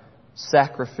our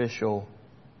sacrificial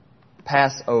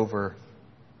Passover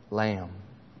lamb.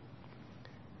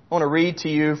 I want to read to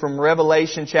you from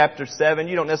Revelation chapter 7.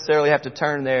 You don't necessarily have to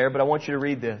turn there, but I want you to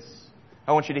read this.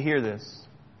 I want you to hear this.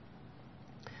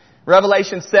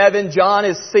 Revelation 7, John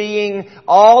is seeing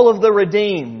all of the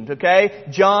redeemed, okay?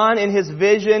 John in his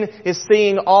vision is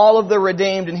seeing all of the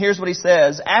redeemed, and here's what he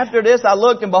says. After this I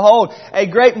looked, and behold, a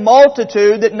great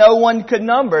multitude that no one could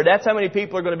number. That's how many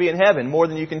people are going to be in heaven, more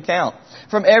than you can count.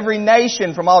 From every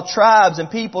nation, from all tribes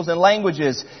and peoples and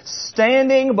languages,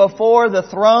 standing before the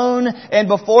throne and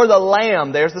before the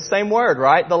Lamb. There's the same word,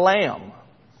 right? The Lamb.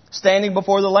 Standing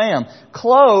before the Lamb,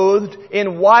 clothed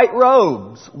in white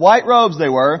robes they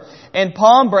were, and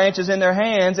palm branches in their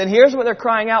hands. And here's what they're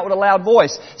crying out with a loud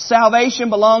voice. Salvation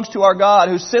belongs to our God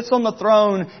who sits on the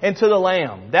throne and to the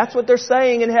Lamb. That's what they're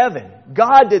saying in heaven.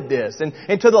 God did this.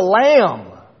 And to the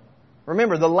Lamb.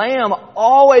 Remember, the Lamb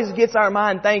always gets our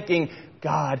mind thinking,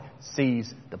 God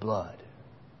sees the blood.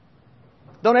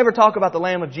 Don't ever talk about the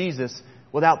Lamb of Jesus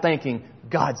without thinking,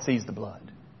 God sees the blood.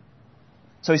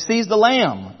 So he sees the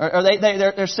Lamb. Or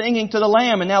they're singing to the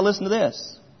Lamb. And now listen to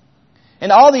this.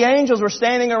 And all the angels were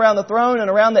standing around the throne and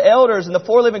around the elders and the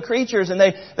four living creatures. And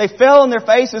they fell on their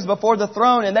faces before the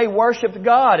throne and they worshipped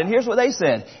God. And here's what they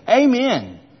said.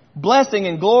 Amen. Blessing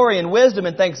and glory and wisdom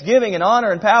and thanksgiving and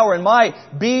honor and power and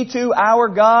might be to our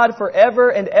God forever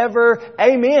and ever.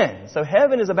 Amen. So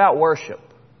heaven is about worship.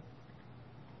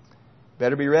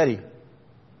 Better be ready.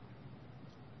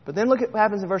 But then look at what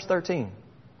happens in verse 13.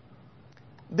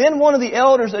 Then one of the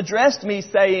elders addressed me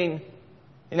saying,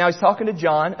 and now he's talking to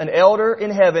John, an elder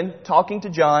in heaven talking to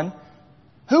John.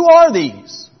 Who are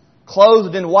these,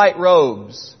 clothed in white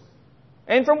robes?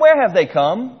 And from where have they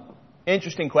come?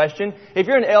 Interesting question. If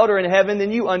you're an elder in heaven,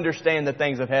 then you understand the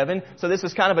things of heaven. So this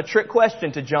is kind of a trick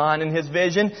question to John in his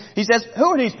vision. He says, who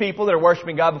are these people that are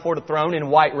worshiping God before the throne in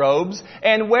white robes?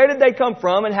 And where did they come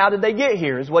from and how did they get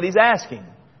here is what he's asking.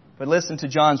 But listen to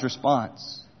John's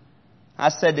response. I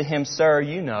said to him, sir,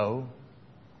 you know.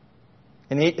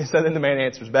 So then the man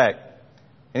answers back.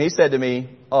 And he said to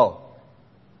me, oh,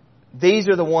 these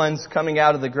are the ones coming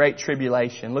out of the great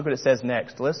tribulation. Look what it says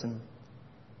next. Listen.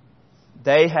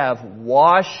 They have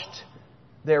washed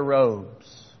their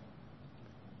robes,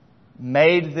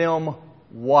 made them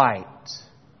white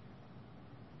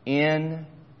in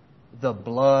the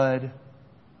blood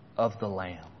of the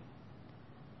Lamb.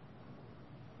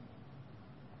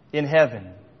 In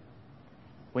heaven,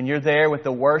 when you're there with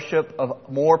the worship of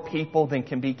more people than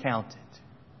can be counted,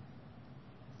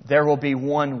 there will be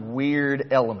one weird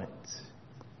element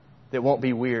that won't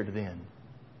be weird then.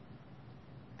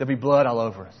 There'll be blood all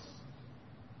over us.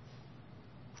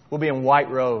 We'll be in white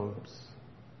robes.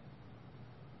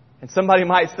 And somebody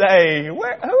might say, who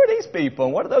are these people?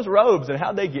 And what are those robes? And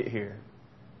how'd they get here?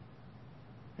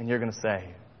 And you're going to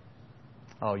say,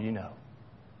 oh, you know.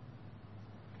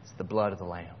 It's the blood of the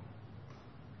Lamb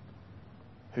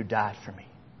who died for me,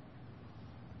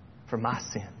 for my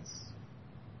sins.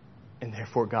 And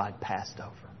therefore God passed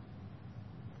over.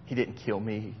 He didn't kill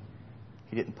me.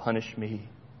 He didn't punish me.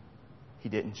 He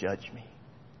didn't judge me.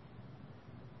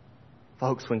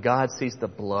 Folks, when God sees the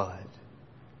blood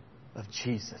of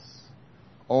Jesus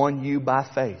on you by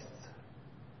faith,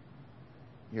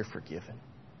 you're forgiven.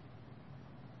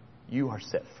 You are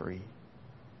set free.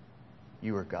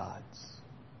 You are God's.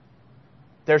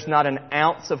 There's not an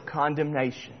ounce of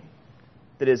condemnation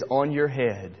that is on your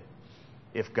head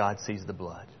if God sees the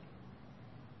blood.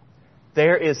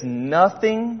 There is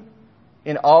nothing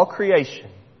in all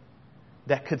creation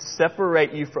that could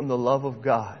separate you from the love of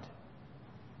God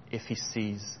if He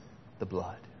sees the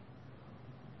blood.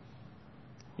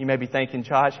 You may be thinking,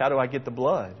 Josh, how do I get the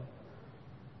blood?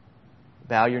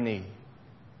 Bow your knee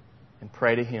and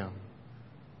pray to Him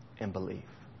and believe.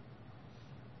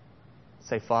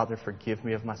 Say, Father, forgive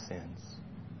me of my sins.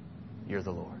 You're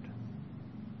the Lord.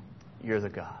 You're the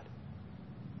God.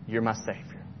 You're my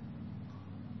Savior.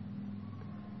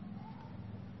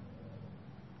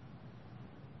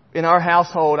 In our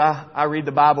household, I read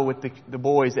the Bible with the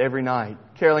boys every night.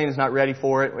 Carolina's not ready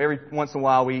for it. Every once in a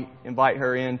while we invite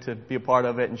her in to be a part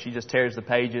of it, and she just tears the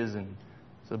pages, and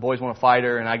so the boys want to fight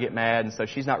her, and I get mad, and so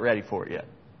she's not ready for it yet.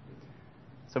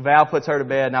 So Val puts her to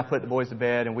bed, and I put the boys to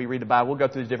bed, and we read the Bible. We'll go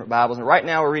through these different Bibles, and right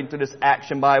now we're reading through this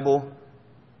Action Bible.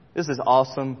 This is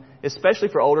awesome, especially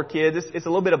for older kids. It's a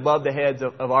little bit above the heads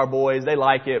of our boys. They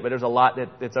like it, but there's a lot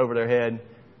that's over their head.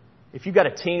 If you've got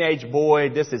a teenage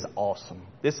boy, this is awesome.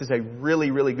 This is a really,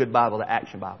 really good Bible, the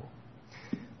Action Bible.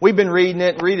 We've been reading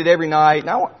it, read it every night.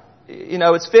 Now,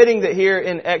 it's fitting that here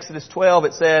in Exodus 12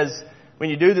 it says, when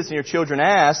you do this and your children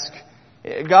ask,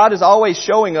 God is always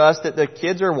showing us that the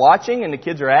kids are watching and the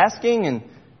kids are asking.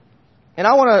 And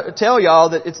I want to tell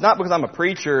y'all that it's not because I'm a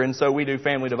preacher and so we do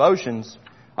family devotions.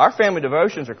 Our family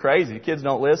devotions are crazy. The kids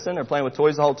don't listen. They're playing with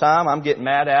toys the whole time. I'm getting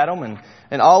mad at them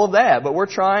and all of that. But we're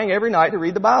trying every night to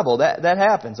read the Bible. That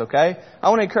happens, okay? I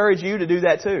want to encourage you to do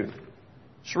that too.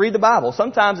 Just read the Bible.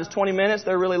 Sometimes it's 20 minutes.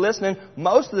 They're really listening.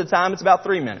 Most of the time it's about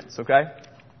 3 minutes, okay?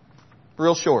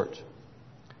 Real short.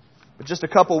 But just a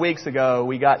couple weeks ago,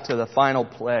 we got to the final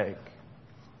plague.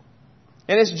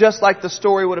 And it's just like the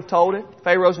story would have told it.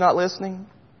 Pharaoh's not listening.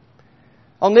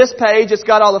 On this page, it's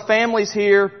got all the families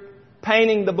here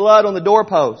painting the blood on the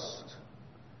doorpost.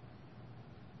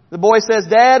 The boy says,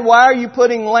 Dad, why are you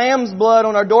putting lamb's blood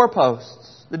on our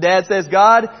doorposts? The dad says,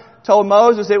 God told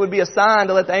Moses it would be a sign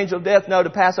to let the angel of death know to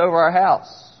pass over our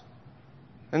house.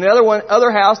 And the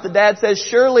other house, the dad says,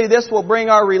 surely this will bring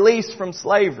our release from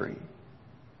slavery.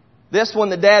 This one,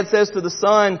 the dad says to the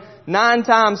son, 9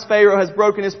 times Pharaoh has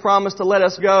broken his promise to let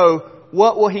us go.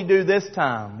 What will he do this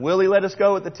time? Will he let us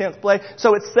go at the 10th plague?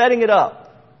 So it's setting it up.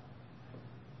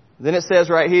 Then it says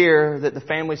right here that the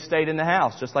family stayed in the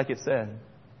house, just like it said.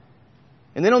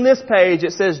 And then on this page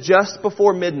it says just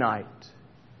before midnight.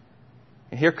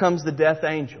 And here comes the death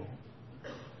angel.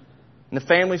 And the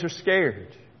families are scared.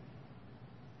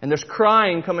 And there's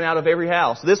crying coming out of every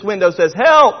house. This window says,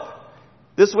 help!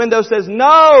 This window says,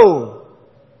 no!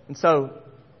 And so,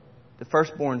 the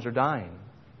firstborns are dying.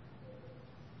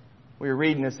 We were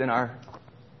reading this in our...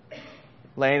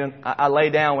 I lay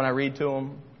down when I read to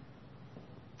them.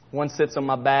 One sits on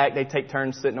my back. They take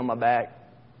turns sitting on my back.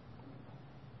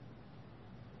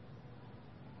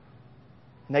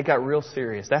 And they got real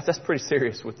serious. That's pretty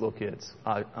serious with little kids,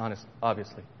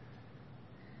 obviously.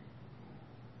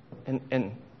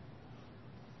 And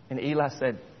Eli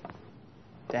said,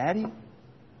 Daddy,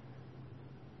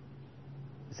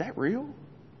 is that real?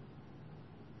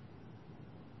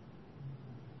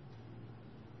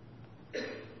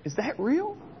 Is that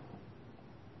real?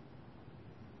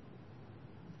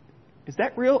 Is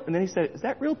that real? And then he said, is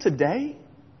that real today?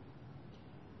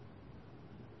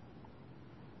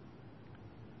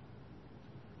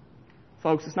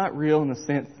 Folks, it's not real in the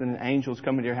sense that an angel is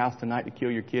coming to your house tonight to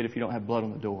kill your kid if you don't have blood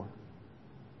on the door.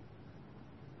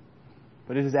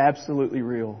 But it is absolutely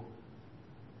real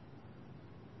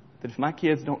that if my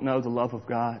kids don't know the love of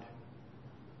God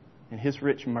and His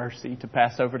rich mercy to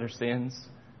pass over their sins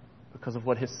because of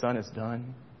what His Son has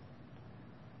done,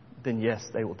 then yes,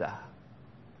 they will die.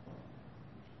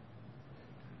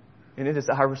 And it is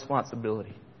our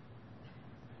responsibility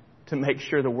to make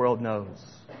sure the world knows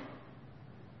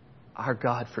our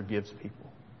God forgives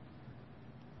people.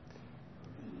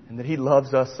 And that He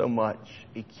loves us so much,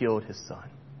 He killed His Son.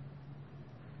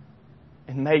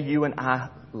 And may you and I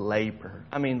labor.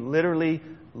 I mean, literally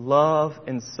love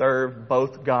and serve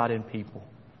both God and people,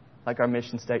 like our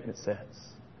mission statement says,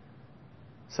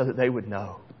 so that they would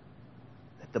know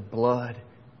that the blood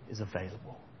is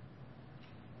available.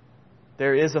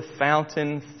 There is a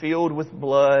fountain filled with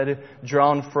blood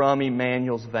drawn from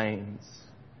Emmanuel's veins.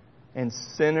 And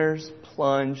sinners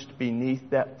plunged beneath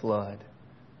that flood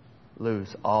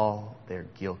lose all their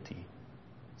guilty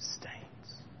stains.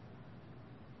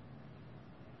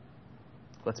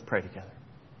 Let's pray together.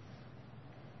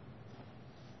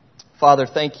 Father,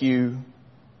 thank you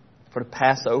for the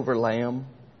Passover lamb.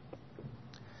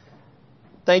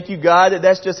 Thank you, God, that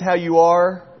that's just how you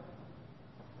are.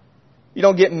 You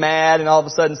don't get mad and all of a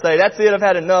sudden say, that's it, I've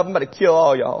had enough, I'm about to kill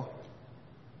all y'all.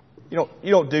 You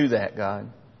don't do that, God.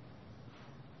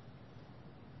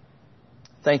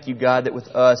 Thank you, God, that with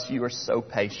us you are so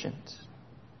patient.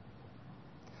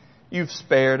 You've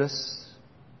spared us.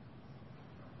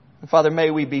 And Father,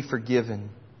 may we be forgiven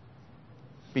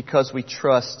because we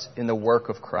trust in the work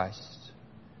of Christ.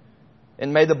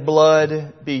 And may the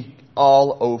blood be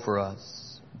all over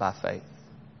us by faith.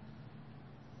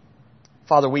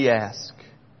 Father, we ask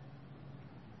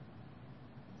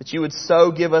that you would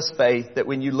so give us faith that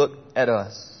when you look at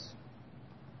us,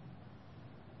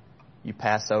 you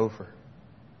pass over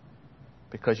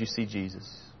because you see Jesus.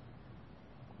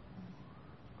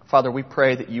 Father, we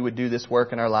pray that you would do this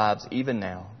work in our lives even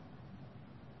now.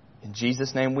 In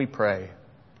Jesus' name we pray.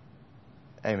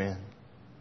 Amen.